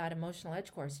 classes on that emotional edge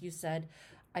course, you said,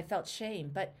 I felt shame.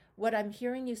 But what I'm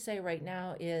hearing you say right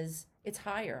now is it's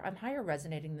higher. I'm higher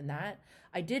resonating than that.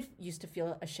 I did used to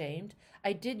feel ashamed.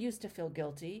 I did used to feel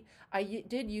guilty. I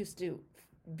did used to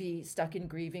be stuck in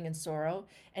grieving and sorrow.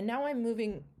 And now I'm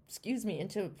moving,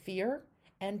 into fear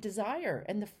and desire.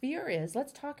 And the fear is,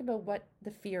 let's talk about what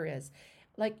the fear is.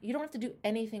 Like, you don't have to do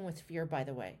anything with fear, by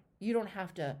the way. You don't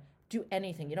have to do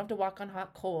anything. You don't have to walk on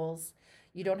hot coals.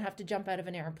 You don't have to jump out of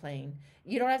an airplane.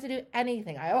 You don't have to do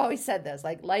anything. I always said this,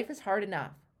 like, life is hard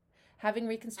enough. Having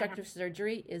reconstructive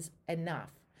surgery is enough.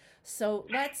 So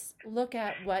let's look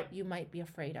at what you might be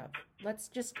afraid of. Let's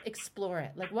just explore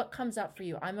it. Like, what comes up for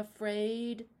you? I'm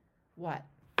afraid what?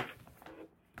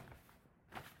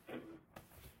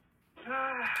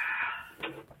 That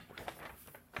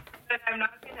I'm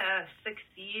not going to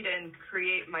succeed and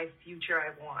create my future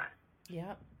I want.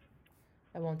 Yep.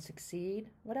 I won't succeed.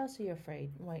 What else are you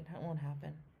afraid won't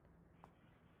happen?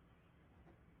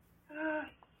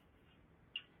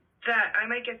 That I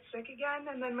might get sick again,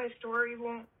 and then my story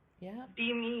won't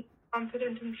be me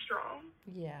confident and strong.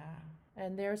 Yeah,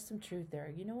 and there's some truth there.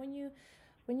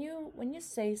 When you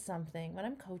say something, when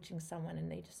I'm coaching someone and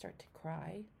they just start to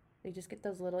cry, they just get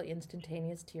those little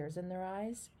instantaneous tears in their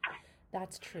eyes.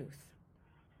 That's truth.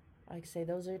 I say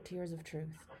those are tears of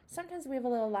truth. Sometimes we have a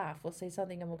little laugh. We'll say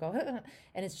something and we'll go,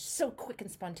 and it's so quick and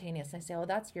spontaneous. And I say, oh,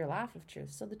 that's your laugh of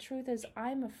truth. So the truth is,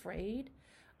 I'm afraid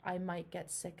I might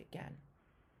get sick again.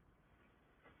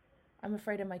 I'm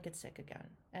afraid I might get sick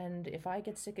again. And if I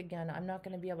get sick again, I'm not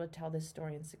going to be able to tell this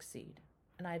story and succeed.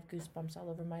 And I have goosebumps all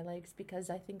over my legs because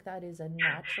I think that is a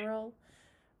natural,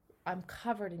 I'm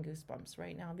covered in goosebumps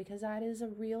right now because that is a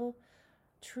real,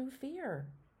 true fear.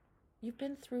 You've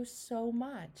been through so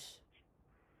much.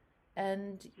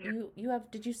 And you have,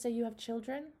 did you say you have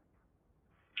children?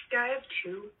 Yeah, I have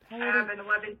 2. I have an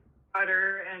 11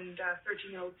 daughter and a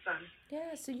 13-year-old son.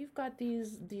 Yeah, so you've got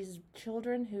these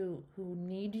children who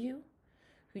need you,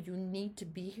 who you need to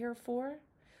be here for,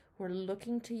 who are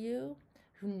looking to you,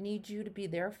 who need you to be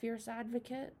their fierce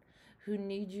advocate, who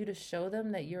need you to show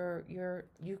them that you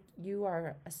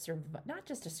are not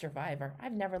just a survivor.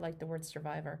 I've never liked the word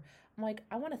survivor. I'm like,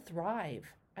 I want to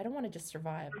thrive. I don't want to just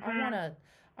survive. I want to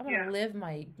live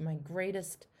my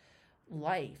greatest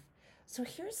life. So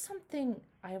here's something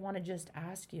I want to just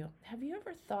ask you. Have you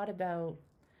ever thought about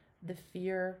the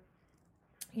fear?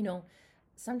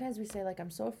 Sometimes we say, like, I'm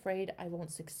so afraid I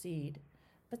won't succeed.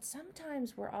 But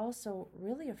sometimes we're also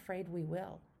really afraid we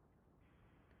will.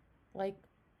 Like,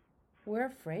 we're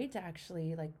afraid to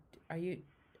actually, like, are you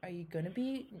going to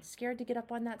be scared to get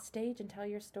up on that stage and tell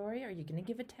your story? Are you going to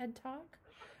give a TED Talk?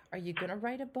 Are you going to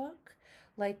write a book?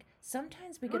 Like,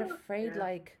 sometimes we get afraid,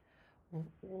 like,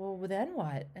 well, then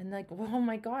what? And like, oh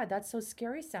my God, that's so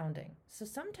scary sounding. So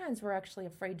sometimes we're actually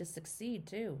afraid to succeed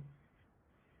too.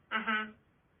 Mm-hmm.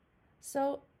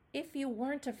 So if you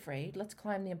weren't afraid, let's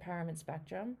climb the empowerment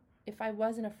spectrum. if I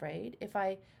wasn't afraid, if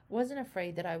I wasn't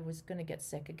afraid that I was going to get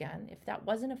sick again, if that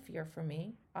wasn't a fear for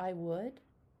me, I would.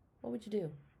 What would you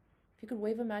do? If you could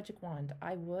wave a magic wand,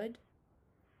 I would.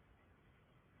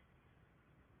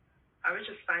 I would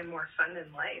just find more fun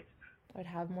in life. I'd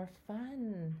have more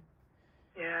fun.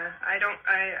 Yeah, I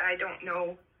don't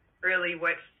know really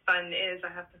what fun is.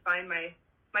 I have to find my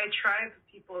tribe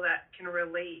of people that can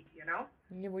relate, you know?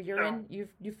 Yeah, well, you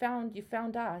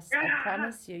found us. I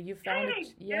promise you. You found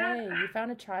you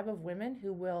found a tribe of women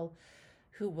who will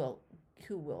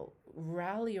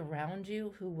rally around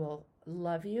you, who will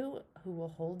love you, who will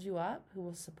hold you up, who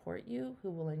will support you,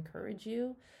 who will encourage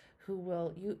you,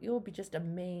 you'll be just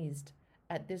amazed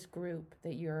at this group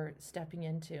that you're stepping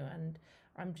into. And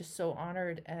I'm just so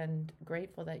honored and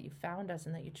grateful that you found us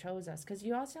and that you chose us, because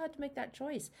you also had to make that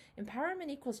choice. Empowerment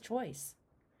equals choice.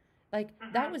 Like,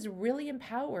 that was really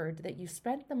empowered that you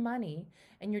spent the money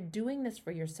and you're doing this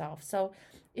for yourself. So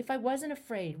if I wasn't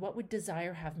afraid, what would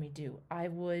desire have me do? I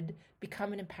would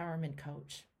become an empowerment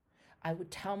coach. I would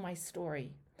tell my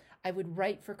story. I would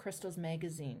write for Crystal's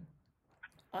magazine.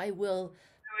 I will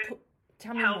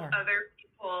tell me help more. Other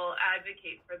people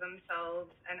advocate for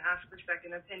themselves and ask for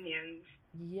second opinions.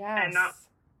 Yes. And not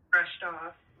brushed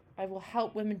off. I will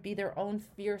help women be their own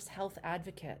fierce health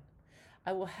advocate.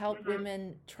 I will help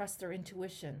women trust their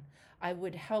intuition. I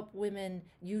would help women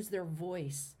use their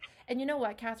voice. And you know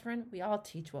what, Catherine? We all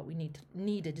teach what we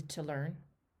needed to learn.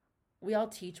 We all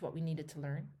teach what we needed to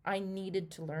learn. I needed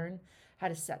to learn how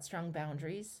to set strong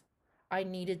boundaries. I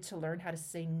needed to learn how to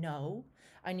say no.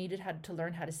 I needed to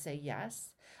learn how to say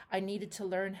yes. I needed to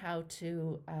learn how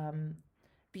to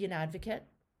be an advocate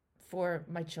for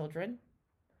my children.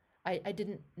 I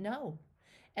didn't know.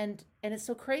 And it's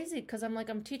so crazy because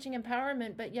I'm teaching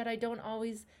empowerment, but yet I don't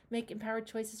always make empowered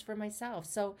choices for myself.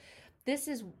 So this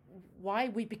is why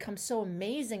we become so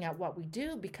amazing at what we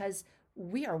do, because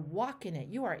we are walking it.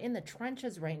 You are in the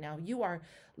trenches right now. You are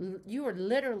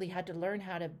literally had to learn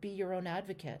how to be your own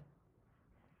advocate.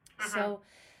 So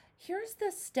here's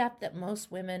the step that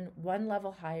most women one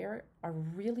level higher are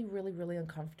really, really, really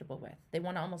uncomfortable with. They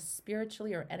want to almost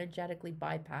spiritually or energetically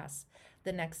bypass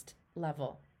the next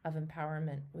level of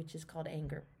empowerment, which is called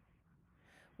anger.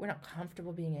 We're not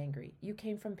comfortable being angry. You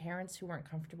came from parents who weren't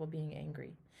comfortable being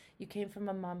angry. You came from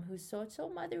a mom who's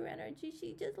so mother energy.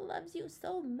 She just loves you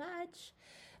so much,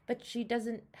 but she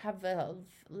doesn't have a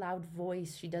loud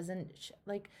voice. She doesn't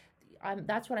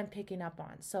that's what I'm picking up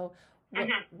on. So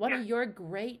one of your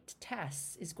great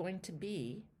tests is going to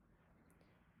be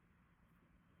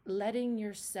letting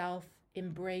yourself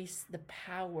embrace the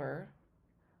power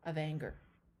of anger.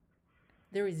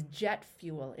 There is jet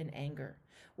fuel in anger.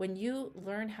 When you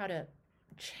learn how to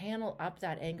channel up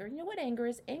that anger, you know what anger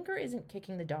is? Anger isn't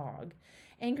kicking the dog.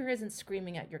 Anger isn't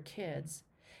screaming at your kids.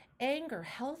 Anger,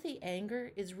 healthy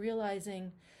anger, is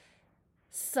realizing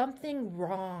something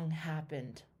wrong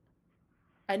happened.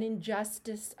 An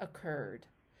injustice occurred.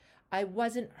 I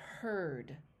wasn't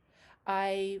heard.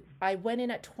 I went in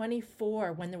at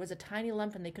 24 when there was a tiny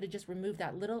lump and they could have just removed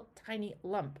that little tiny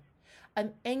lump.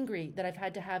 I'm angry that I've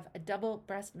had to have a double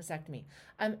breast mastectomy.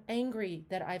 I'm angry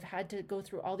that I've had to go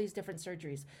through all these different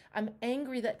surgeries. I'm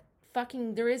angry that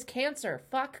there is cancer.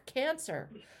 Fuck cancer.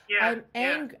 Yeah,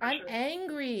 I'm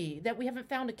angry that we haven't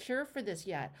found a cure for this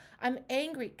yet. I'm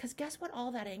angry because guess what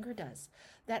all that anger does?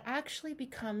 That actually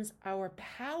becomes our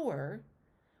power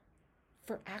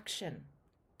for action,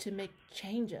 to make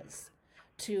changes.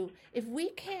 If we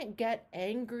can't get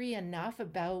angry enough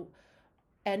about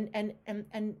and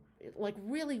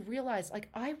really realize,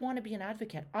 I want to be an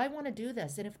advocate. I want to do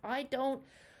this. And if I don't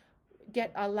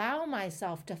allow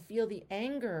myself to feel the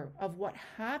anger of what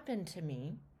happened to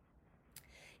me,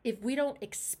 if we don't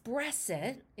express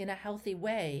it in a healthy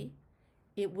way,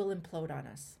 it will implode on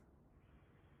us.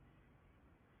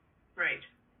 Right.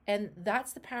 And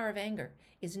that's the power of anger,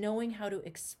 is knowing how to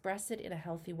express it in a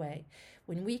healthy way.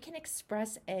 When we can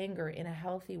express anger in a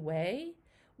healthy way,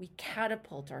 we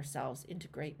catapult ourselves into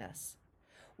greatness.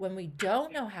 When we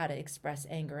don't know how to express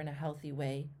anger in a healthy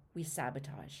way, we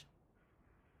sabotage.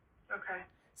 Okay.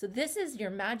 So this is your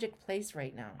magic place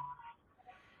right now.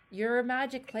 Your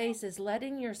magic place is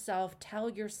letting yourself tell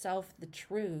yourself the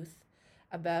truth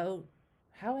about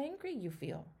how angry you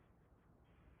feel.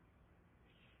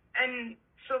 And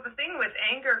so the thing with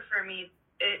anger for me,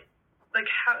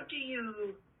 how do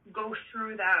you go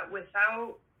through that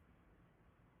without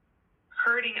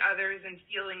hurting others and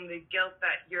feeling the guilt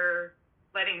that you're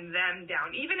letting them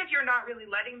down? Even if you're not really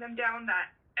letting them down,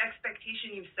 that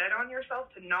expectation you've set on yourself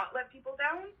to not let people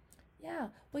down? Yeah.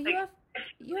 Well, you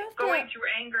have going through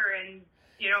anger, and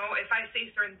if I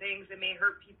say certain things, it may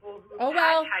hurt people who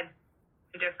had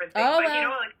different things. Oh, Like,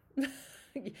 well.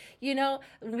 like,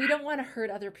 We don't want to hurt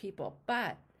other people,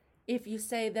 but if you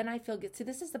say, then I feel good. See,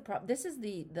 this is the problem. This is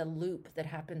the loop that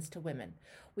happens to women.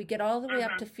 We get all the way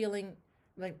up to feeling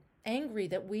like angry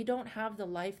that we don't have the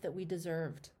life that we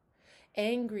deserved,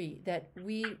 angry that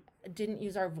we didn't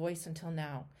use our voice until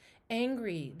now,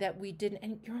 angry that we didn't.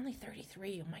 And you're only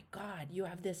 33. Oh my God, you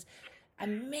have this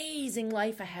amazing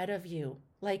life ahead of you.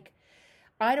 Like,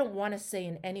 I don't want to say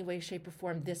in any way, shape, or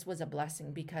form this was a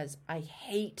blessing, because I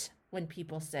hate when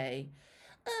people say,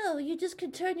 oh, you just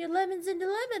could turn your lemons into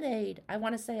lemonade. I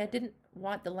want to say I didn't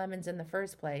want the lemons in the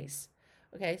first place.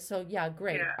 Okay, so yeah,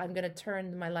 great. Yeah. I'm going to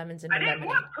turn my lemons into I didn't lemonade.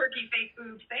 want perky fake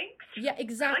boobs, thanks. Yeah,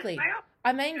 exactly.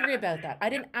 I'm angry about that. I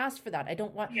didn't ask for that. I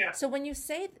don't want. Yeah. So when you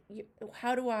say,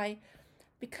 how do I,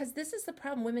 because this is the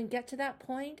problem. Women get to that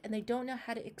point and they don't know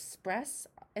how to express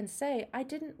and say,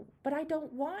 but I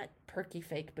don't want perky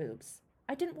fake boobs.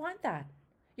 I didn't want that.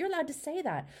 You're allowed to say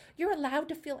that. You're allowed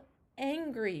to feel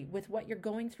angry with what you're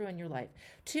going through in your life.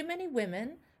 Too many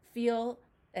women feel,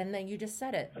 and then you just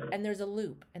said it, and there's a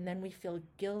loop, and then we feel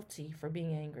guilty for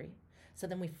being angry. So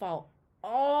then we fall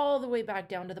all the way back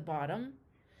down to the bottom,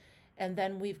 and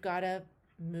then we've got to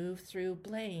move through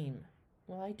blame.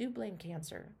 Well, I do blame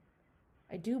cancer.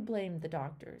 I do blame the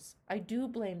doctors. I do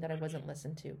blame that I wasn't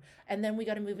listened to. And then we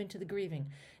got to move into the grieving.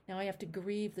 Now I have to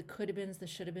grieve the could-have-beens, the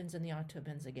should-have-beens, and the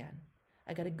ought-to-have-beens again.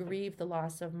 I got to grieve the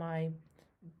loss of my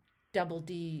double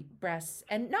D breasts,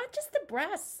 and not just the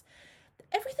breasts,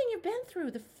 everything you've been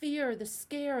through, the fear, the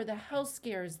scare, the health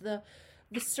scares, the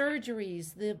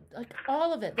surgeries, like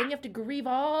all of it. Then you have to grieve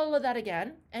all of that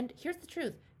again. And here's the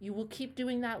truth. You will keep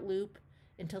doing that loop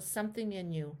until something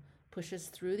in you pushes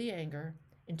through the anger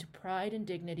into pride and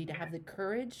dignity to have the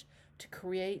courage to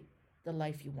create the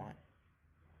life you want.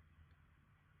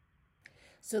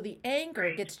 So the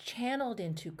anger gets channeled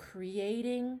into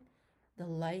creating the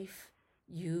life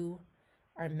you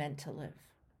are meant to live.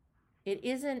 It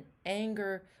isn't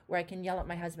anger where I can yell at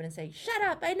my husband and say, shut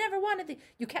up, I never wanted to.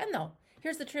 You can, though.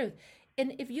 Here's the truth.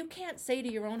 And if you can't say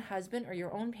to your own husband or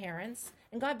your own parents,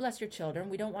 and God bless your children,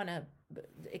 we don't want to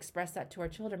express that to our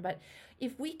children, but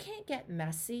if we can't get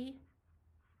messy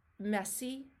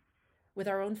with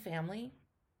our own family,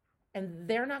 and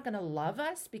they're not going to love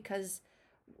us because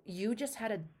you just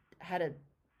had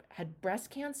breast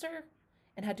cancer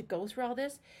and had to go through all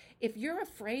this, if you're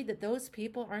afraid that those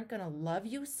people aren't going to love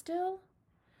you still,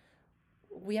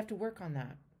 we have to work on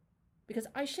that. Because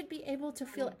I should be able to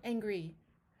feel angry.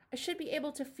 I should be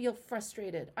able to feel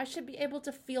frustrated. I should be able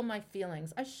to feel my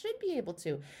feelings. I should be able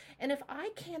to. And if I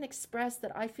can't express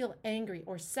that I feel angry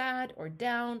or sad or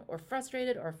down or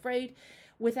frustrated or afraid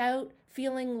without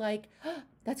feeling like, oh,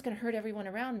 that's going to hurt everyone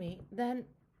around me, then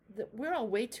we're all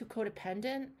way too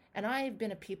codependent. And I've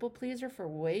been a people pleaser for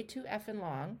way too effing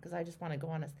long, because I just want to go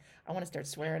on I want to start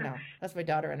swearing now. That's my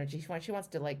daughter energy. She wants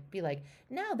to be like,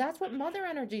 no, that's what mother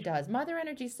energy does. Mother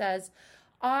energy says,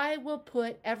 I will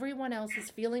put everyone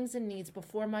else's feelings and needs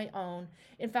before my own.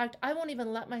 In fact, I won't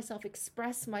even let myself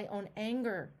express my own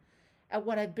anger at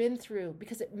what I've been through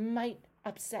because it might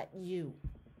upset you.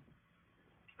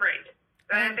 Right.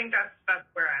 And I think that's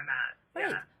where I'm at.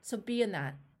 Right. Yeah. So be in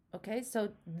that. Okay,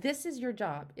 so this is your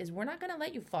job, is we're not going to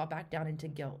let you fall back down into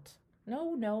guilt.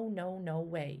 No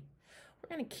way.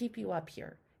 We're going to keep you up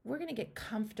here. We're going to get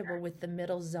comfortable with the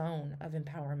middle zone of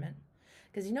empowerment.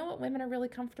 Because you know what women are really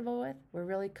comfortable with? We're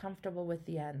really comfortable with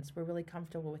the ends. We're really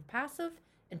comfortable with passive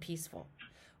and peaceful.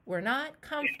 We're not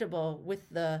comfortable with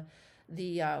the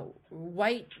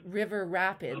White River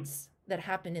Rapids that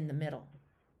happen in the middle.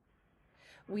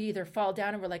 We either fall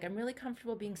down and we're like, I'm really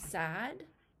comfortable being sad,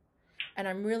 and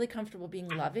I'm really comfortable being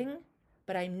loving,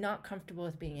 but I'm not comfortable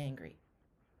with being angry.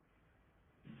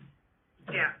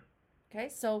 Yeah. Okay,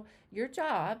 so your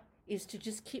job is to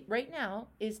just right now,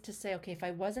 is to say, okay, if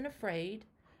I wasn't afraid,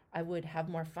 I would have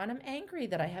more fun. I'm angry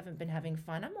that I haven't been having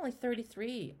fun. I'm only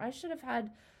 33. I should have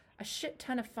had a shit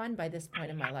ton of fun by this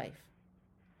point in my life.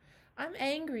 I'm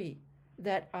angry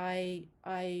that I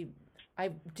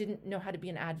didn't know how to be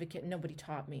an advocate and nobody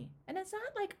taught me. And it's not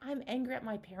like I'm angry at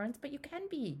my parents, but you can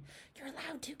be. You're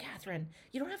allowed to, Catherine.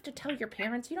 You don't have to tell your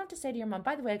parents. You don't have to say to your mom,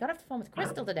 by the way, I got off the phone with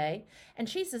Crystal today, and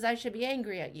she says I should be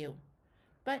angry at you.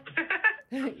 But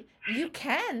you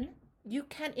can. You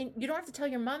don't have to tell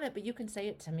your mom it, but you can say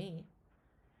it to me.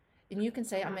 And you can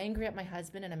say, I'm angry at my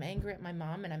husband, and I'm angry at my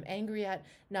mom, and I'm angry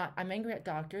at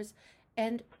doctors.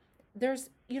 And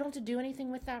you don't have to do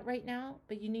anything with that right now,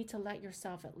 but you need to let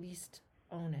yourself at least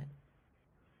own it.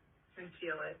 And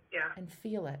feel it, yeah. And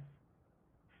feel it.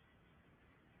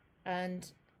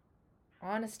 And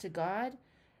honest to God,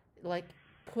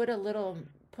 put a little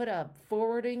put a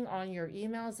forwarding on your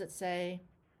emails that say,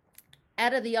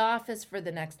 out of the office for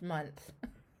the next month.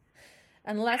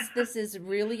 Unless this is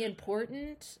really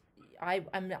important, I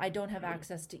don't have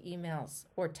access to emails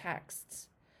or texts.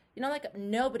 You know, like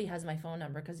nobody has my phone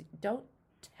number because don't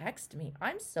text me.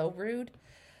 I'm so rude.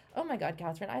 Oh my God,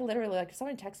 Catherine, I literally, like, if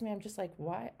someone texts me, I'm just like,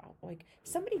 why? Like,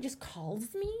 somebody just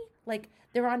calls me, like,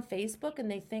 they're on Facebook and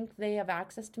they think they have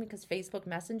access to me because Facebook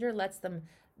Messenger lets them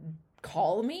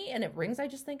call me and it rings. I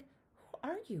just think, who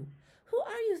are you? Who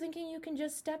are you thinking you can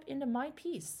just step into my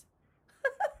peace?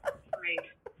 Right.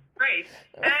 Right.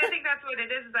 And I think that's what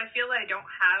it is I feel like I don't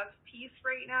have peace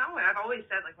right now. And I've always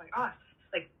said, like, oh,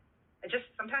 like,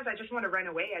 sometimes I just want to run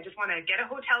away. I just want to get a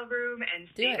hotel room and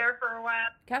stay there for a while.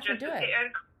 Catherine, do it.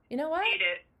 You know what?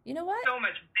 You know what? So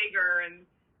much bigger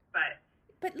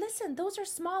But listen, those are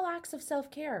small acts of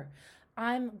self-care.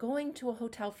 I'm going to a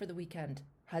hotel for the weekend.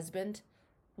 Husband,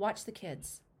 watch the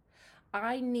kids.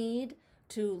 I need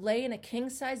to lay in a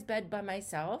king-size bed by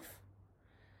myself,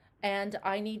 and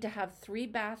I need to have 3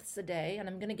 baths a day, and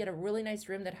I'm going to get a really nice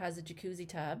room that has a jacuzzi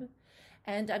tub,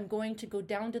 and I'm going to go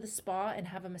down to the spa and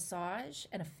have a massage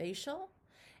and a facial,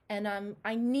 and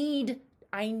I need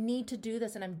to do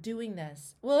this, and I'm doing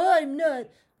this. Well, I'm not.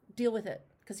 Deal with it.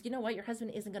 Because you know what? Your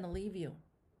husband isn't going to leave you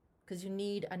because you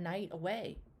need a night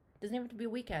away. It doesn't have to be a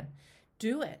weekend.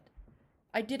 Do it.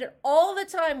 I did it all the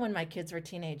time when my kids were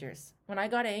teenagers. When I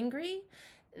got angry,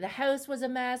 the house was a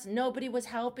mess. Nobody was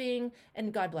helping.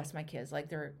 And God bless my kids. Like,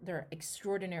 they're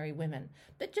extraordinary women.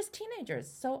 But just teenagers.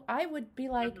 So I would be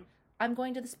like, I'm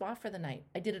going to the spa for the night.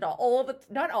 I did it not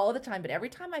all the time, but every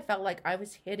time I felt like I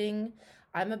was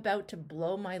I'm about to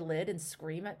blow my lid and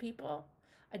scream at people,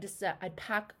 I'd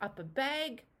pack up a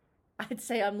bag. I'd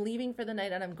say I'm leaving for the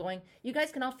night and I'm going. You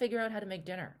guys can all figure out how to make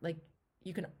dinner. Like,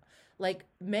 you can, like,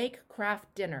 make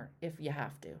craft dinner if you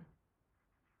have to.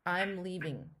 I'm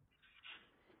leaving.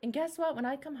 And guess what? When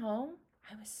I come home,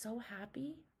 I was so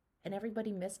happy and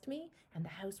everybody missed me and the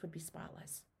house would be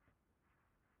spotless.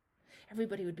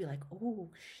 Everybody would be like, oh,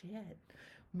 shit,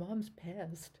 Mom's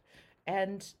pissed.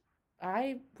 And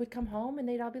I would come home and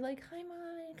they'd all be like, hi, Mom.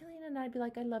 And I'd be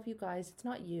like, I love you guys. It's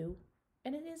not you.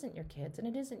 And it isn't your kids. And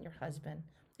it isn't your husband.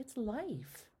 It's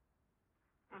life.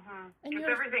 And it's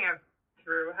everything I've been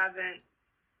through. Haven't,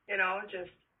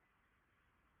 just...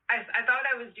 I thought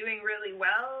I was doing really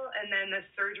well. And then the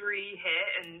surgery hit.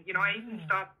 And, I even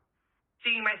stopped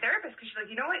seeing my therapist because she's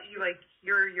like, you know what?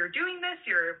 You're doing this.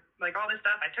 You're like all this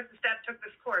stuff. I took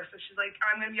this course. So she's like,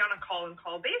 I'm going to be on a call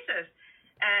basis.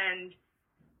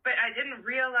 But I didn't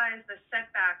realize the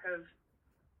setback of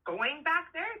going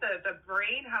back there, the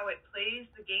brain, how it plays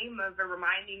the game of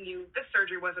reminding you the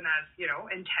surgery wasn't as,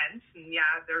 intense. And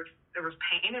yeah, there was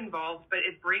pain involved, but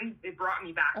it brought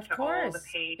me back to all the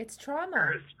pain. It's trauma.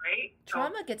 Right?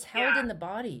 Trauma gets held in the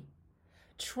body.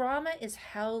 Trauma is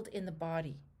held in the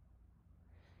body.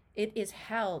 It is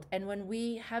held. And when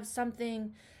we have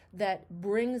something that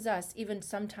brings us even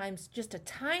sometimes just a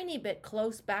tiny bit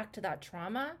close back to that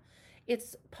trauma,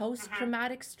 it's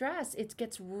post-traumatic stress. It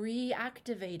gets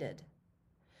reactivated.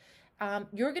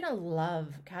 You're going to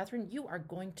love, Catherine, you are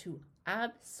going to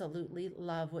absolutely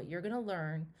love what you're going to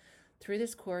learn through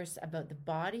this course about the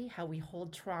body, how we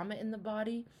hold trauma in the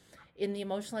body. In the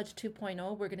Emotional Edge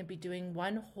 2.0, we're going to be doing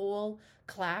one whole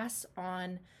class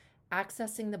on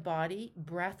accessing the body,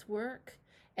 breath work,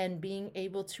 and being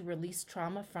able to release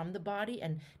trauma from the body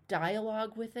and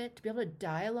dialogue with it, to be able to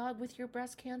dialogue with your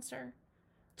breast cancer,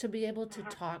 to be able to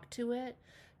talk to it,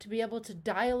 to be able to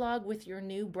dialogue with your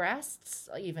new breasts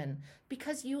even,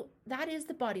 because that is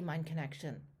the body-mind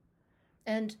connection.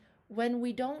 And when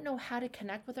we don't know how to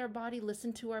connect with our body,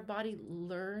 listen to our body,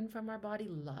 learn from our body,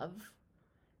 love,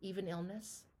 even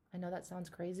illness. I know that sounds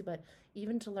crazy, but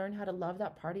even to learn how to love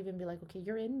that part, even be like, okay,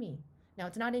 you're in me. Now,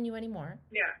 it's not in you anymore.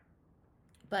 Yeah.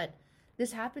 But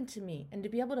this happened to me. And to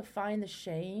be able to find the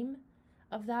shame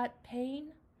of that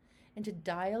pain and to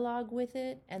dialogue with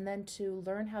it, and then to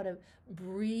learn how to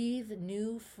breathe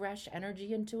new, fresh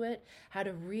energy into it, how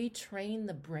to retrain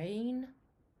the brain.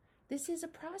 This is a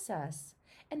process.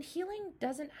 And healing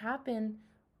doesn't happen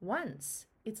once.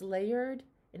 It's layered,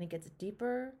 and it gets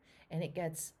deeper, and it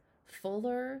gets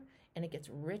fuller, and it gets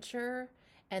richer.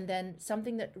 And then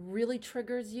something that really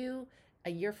triggers you, a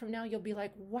year from now, you'll be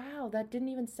like, wow, that didn't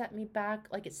even set me back.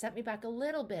 Like, it set me back a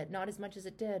little bit, not as much as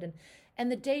it did.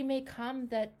 And the day may come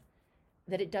that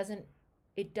it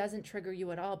doesn't trigger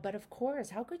you at all. But of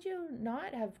course, how could you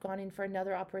not have gone in for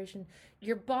another operation?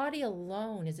 Your body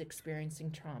alone is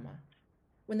experiencing trauma.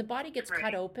 When the body gets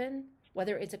cut open,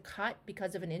 whether it's a cut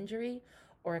because of an injury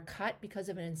or a cut because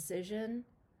of an incision,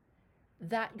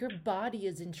 that your body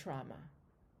is in trauma.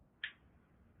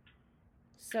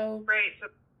 So Right. So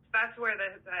that's where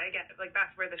again, like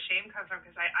that's where the shame comes from,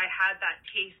 because I had that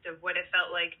taste of what it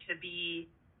felt like to be,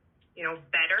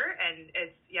 better, and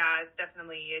it's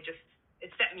definitely it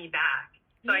set me back.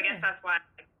 So I guess that's why,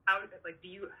 do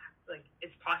you,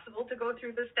 it's possible to go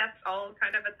through the steps all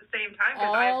kind of at the same time?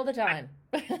 All the time.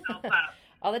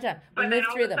 All the time. But then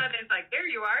all of a them. sudden it's like, there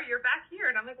you are, you're back here,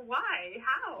 and I'm like, why?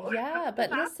 How? Yeah,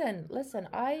 but listen.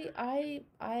 I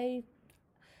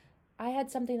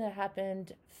had something that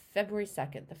happened February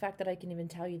 2nd. The fact that I can even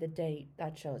tell you the date,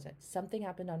 that shows it. Something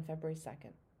happened on February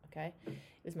 2nd, okay?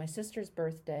 It was my sister's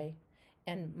birthday,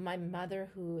 and my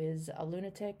mother, who is a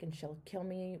lunatic and she'll kill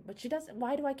me, but she doesn't,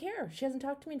 why do I care? She hasn't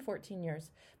talked to me in 14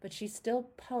 years, but she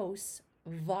still posts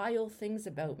vile things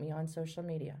about me on social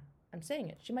media. I'm saying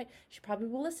it. She probably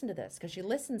will listen to this because she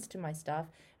listens to my stuff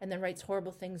and then writes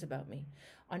horrible things about me.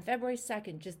 On February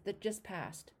 2nd, just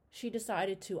passed, she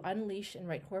decided to unleash and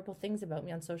write horrible things about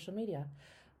me on social media.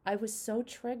 I was so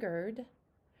triggered.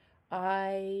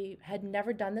 I had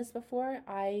never done this before.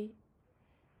 I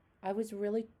was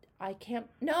really,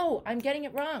 no, I'm getting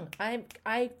it wrong.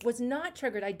 I was not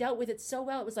triggered. I dealt with it so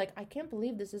well. It was like, I can't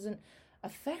believe this isn't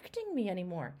affecting me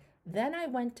anymore. Then I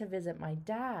went to visit my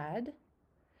dad,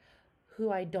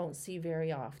 who I don't see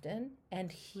very often,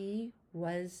 and he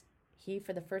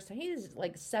for the first time, he's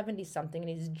like 70 something, and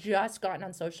he's just gotten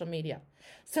on social media.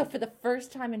 So for the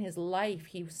first time in his life,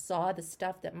 he saw the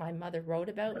stuff that my mother wrote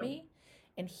about me,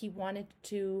 and he wanted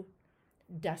to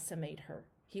decimate her.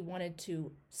 He wanted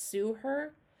to sue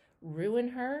her, ruin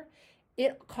her.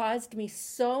 It caused me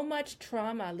so much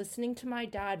trauma listening to my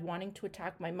dad wanting to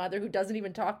attack my mother, who doesn't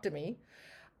even talk to me.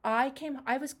 I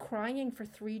was crying for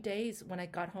 3 days when I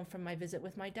got home from my visit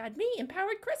with my dad. Me,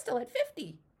 empowered Crystal at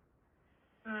 50.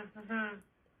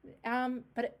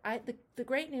 But the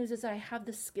great news is I have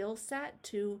the skill set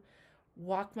to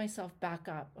walk myself back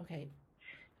up. Okay,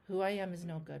 who I am is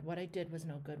no good. What I did was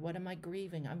no good. What am I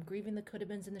grieving? I'm grieving the could have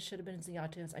beens and the should have beens and the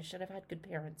ought to haves. I should have had good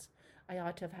parents. I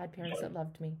ought to have had parents that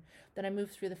loved me. Then I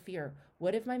moved through the fear.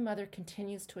 What if my mother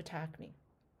continues to attack me?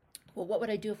 Well, what would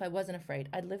I do if I wasn't afraid?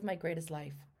 I'd live my greatest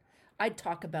life. I'd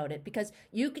talk about it, because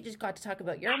you just got to talk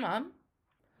about your mom.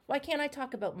 Why can't I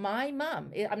talk about my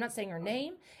mom? I'm not saying her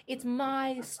name. It's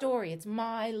my story. It's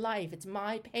my life. It's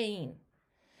my pain.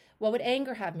 What would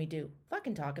anger have me do?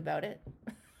 Fucking talk about it.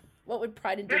 What would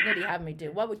pride and dignity have me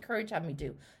do? What would courage have me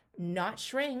do? Not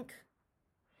shrink.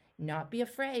 Not be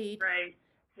afraid. Right.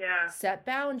 Yeah. Set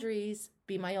boundaries.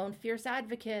 Be my own fierce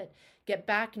advocate. Get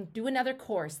back and do another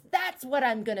course. That's what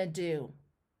I'm going to do.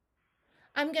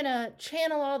 I'm going to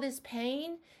channel all this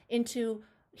pain into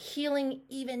healing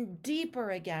even deeper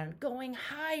again, going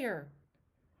higher.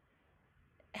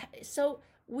 So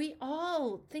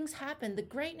things happen. The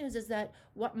great news is that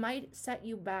what might set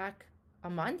you back a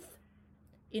month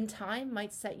in time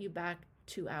might set you back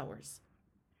 2 hours.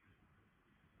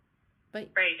 But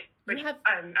right.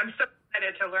 I'm so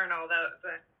excited to learn all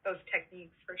those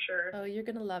techniques for sure. Oh, you're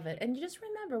going to love it. And you just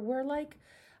remember,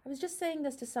 I was just saying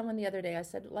this to someone the other day. I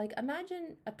said,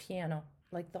 imagine a piano,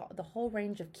 like the whole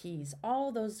range of keys,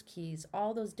 all those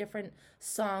different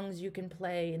songs you can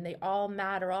play, and they all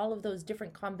matter, all of those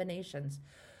different combinations.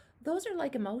 Those are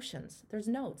like emotions. There's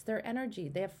notes, they're energy,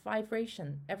 they have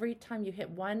vibration. Every time you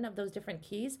hit one of those different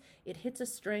keys, it hits a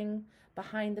string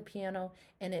behind the piano,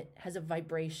 and it has a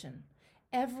vibration.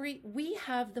 We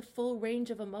have the full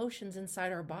range of emotions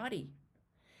inside our body.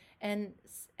 And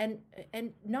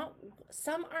not,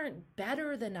 some aren't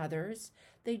better than others.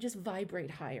 They just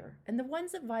vibrate higher. And the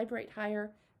ones that vibrate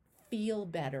higher feel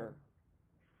better.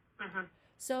 Mm-hmm.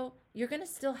 So you're going to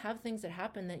still have things that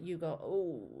happen that you go,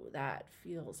 oh, that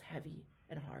feels heavy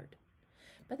and hard.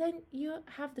 But then you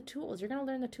have the tools. You're going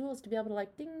to learn the tools to be able to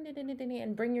ding, ding, ding, ding,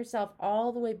 and bring yourself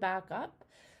all the way back up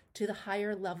to the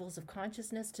higher levels of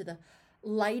consciousness, to the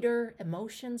lighter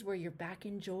emotions where you're back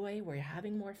in joy, where you're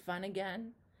having more fun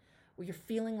again, where you're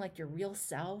feeling like your real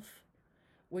self,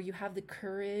 where you have the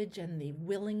courage and the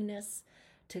willingness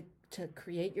to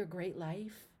create your great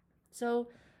life. So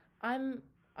I'm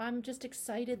just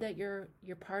excited that you're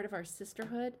part of our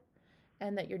sisterhood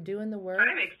and that you're doing the work.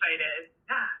 I'm excited.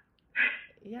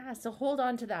 Yeah, so hold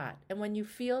on to that. And when you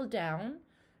feel down,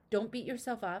 don't beat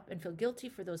yourself up and feel guilty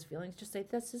for those feelings. Just say,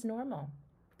 this is normal.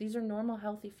 These are normal,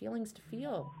 healthy feelings to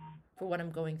feel for what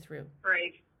I'm going through.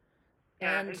 Right.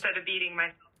 Yeah, and instead of beating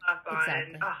myself up on,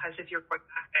 exactly. As if you're going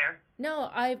back there.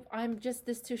 No, I'm just,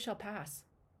 this too shall pass.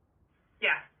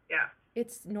 Yeah.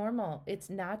 It's normal. It's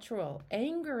natural.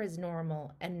 Anger is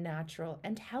normal and natural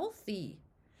and healthy.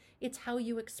 It's how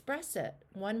you express it.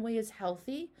 One way is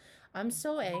healthy. I'm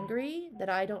so angry that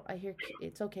I hear,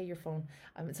 it's okay, your phone.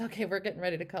 It's okay. We're getting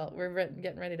ready to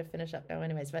getting ready to finish up now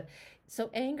anyways. But so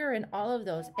anger and all of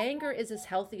those, anger is as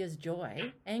healthy as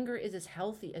joy. Anger is as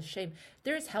healthy as shame.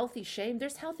 There's healthy shame.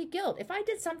 There's healthy guilt. If I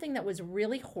did something that was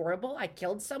really horrible, I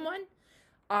killed someone,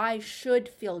 I should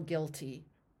feel guilty.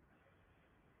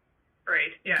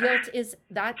 Right. Yeah. Guilt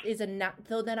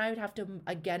so then I would have to,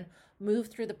 again, move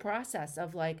through the process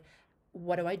of like,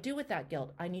 what do I do with that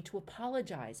guilt? I need to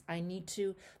apologize.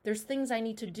 There's things I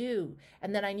need to do.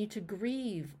 And then I need to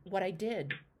grieve what I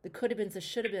did. The could have beens, the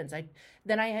should have beens.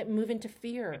 Then I move into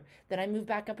fear. Then I move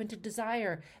back up into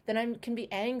desire. Then I can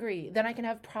be angry. Then I can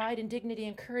have pride and dignity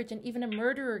and courage. And even a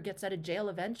murderer gets out of jail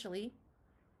eventually.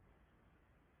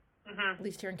 Mm-hmm. At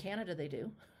least here in Canada they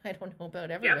do. I don't know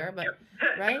about everywhere, but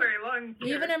right? Very long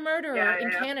here. Even a murderer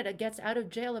in Canada gets out of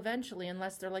jail eventually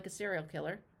unless they're like a serial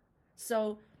killer.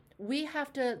 So we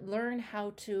have to learn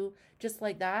how to, just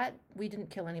like that, we didn't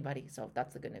kill anybody. So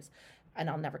that's the good news. And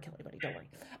I'll never kill anybody, don't worry.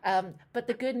 But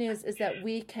the good news is that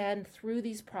we can, through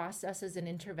these processes and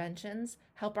interventions,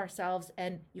 help ourselves,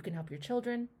 and you can help your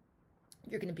children.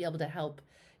 You're going to be able to help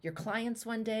your clients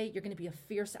one day. You're going to be a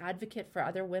fierce advocate for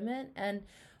other women, and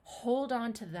hold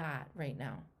on to that right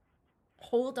now.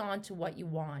 Hold on to what you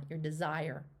want, your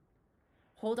desire.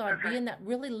 Hold on, be in that,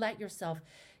 really let yourself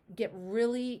get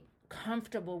really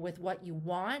comfortable with what you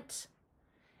want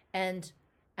and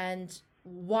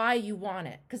why you want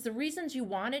it. Because the reasons you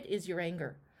want it is your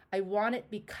anger. I want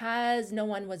it because no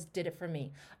one did it for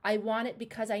me. I want it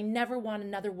because I never want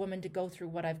another woman to go through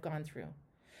what I've gone through.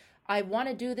 I want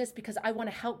to do this because I want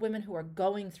to help women who are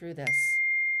going through this.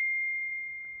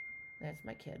 That's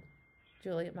my kid.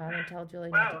 Julie, Madeline, tell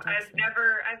Julie. Wow, I've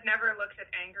never looked at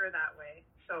anger that way.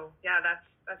 So yeah, that's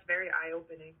very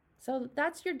eye-opening. So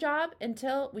that's your job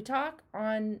until we talk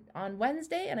on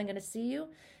Wednesday, and I'm going to see you.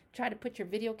 Try to put your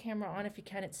video camera on if you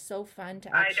can. It's so fun to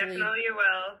actually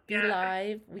be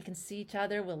live. We can see each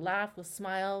other. We'll laugh. We'll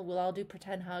smile. We'll all do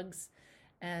pretend hugs,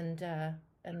 and I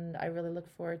really look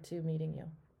forward to meeting you.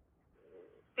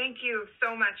 Thank you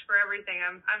so much for everything.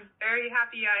 I'm very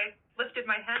happy I lifted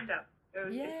my hand up. It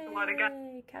was just a lot of guts.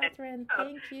 Catherine,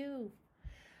 thank you.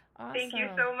 Awesome. Thank you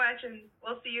so much, and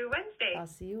we'll see you Wednesday. I'll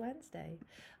see you Wednesday.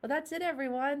 Well, that's it,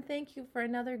 everyone. Thank you for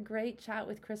another great chat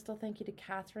with Crystal. Thank you to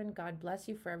Catherine. God bless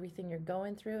you for everything you're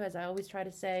going through. As I always try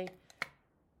to say,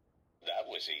 that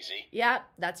was easy. Yeah,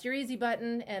 that's your easy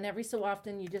button. And every so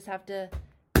often, you just have to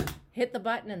hit the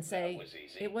button and say,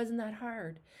 it wasn't that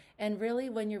hard. And really,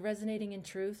 when you're resonating in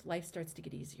truth, life starts to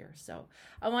get easier. So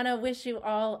I want to wish you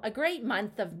all a great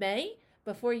month of May.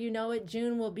 Before you know it,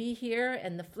 June will be here,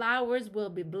 and the flowers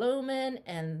will be blooming,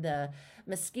 and the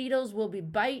mosquitoes will be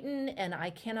biting, and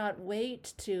I cannot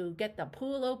wait to get the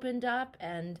pool opened up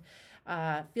and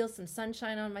feel some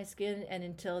sunshine on my skin. And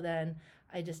until then,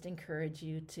 I just encourage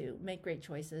you to make great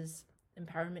choices.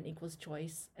 Empowerment equals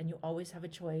choice, and you always have a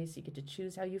choice. You get to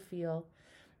choose how you feel.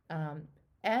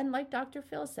 And like Dr.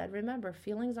 Phil said, remember,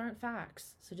 feelings aren't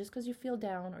facts. So just because you feel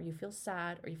down or you feel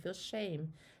sad or you feel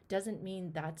shame doesn't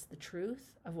mean that's the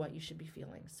truth of what you should be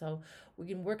feeling. So we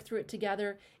can work through it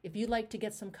together. If you'd like to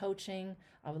get some coaching,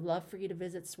 I would love for you to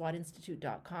visit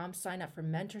SWATinstitute.com. Sign up for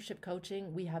mentorship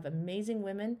coaching. We have amazing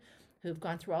women who've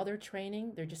gone through all their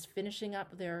training. They're just finishing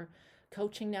up their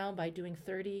coaching now by doing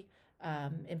 30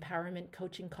 empowerment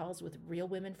coaching calls with real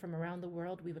women from around the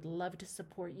world. We would love to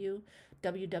support you.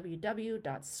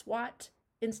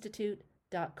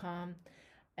 www.swatinstitute.com.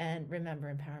 And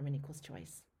remember, empowerment equals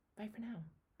choice. Bye for now.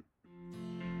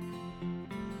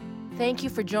 Thank you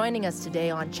for joining us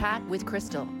today on Chat with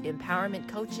Crystal, empowerment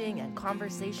coaching and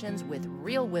conversations with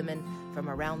real women from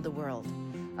around the world.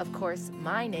 Of course,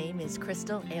 my name is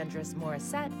Crystal Andrus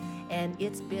Morissette, and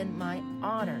it's been my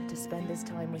honor to spend this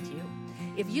time with you.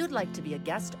 If you'd like to be a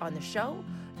guest on the show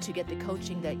to get the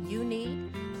coaching that you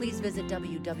need, please visit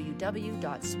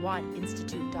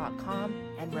www.swatinstitute.com,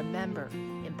 and remember,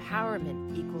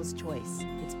 empowerment equals choice.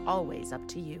 It's always up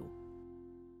to you.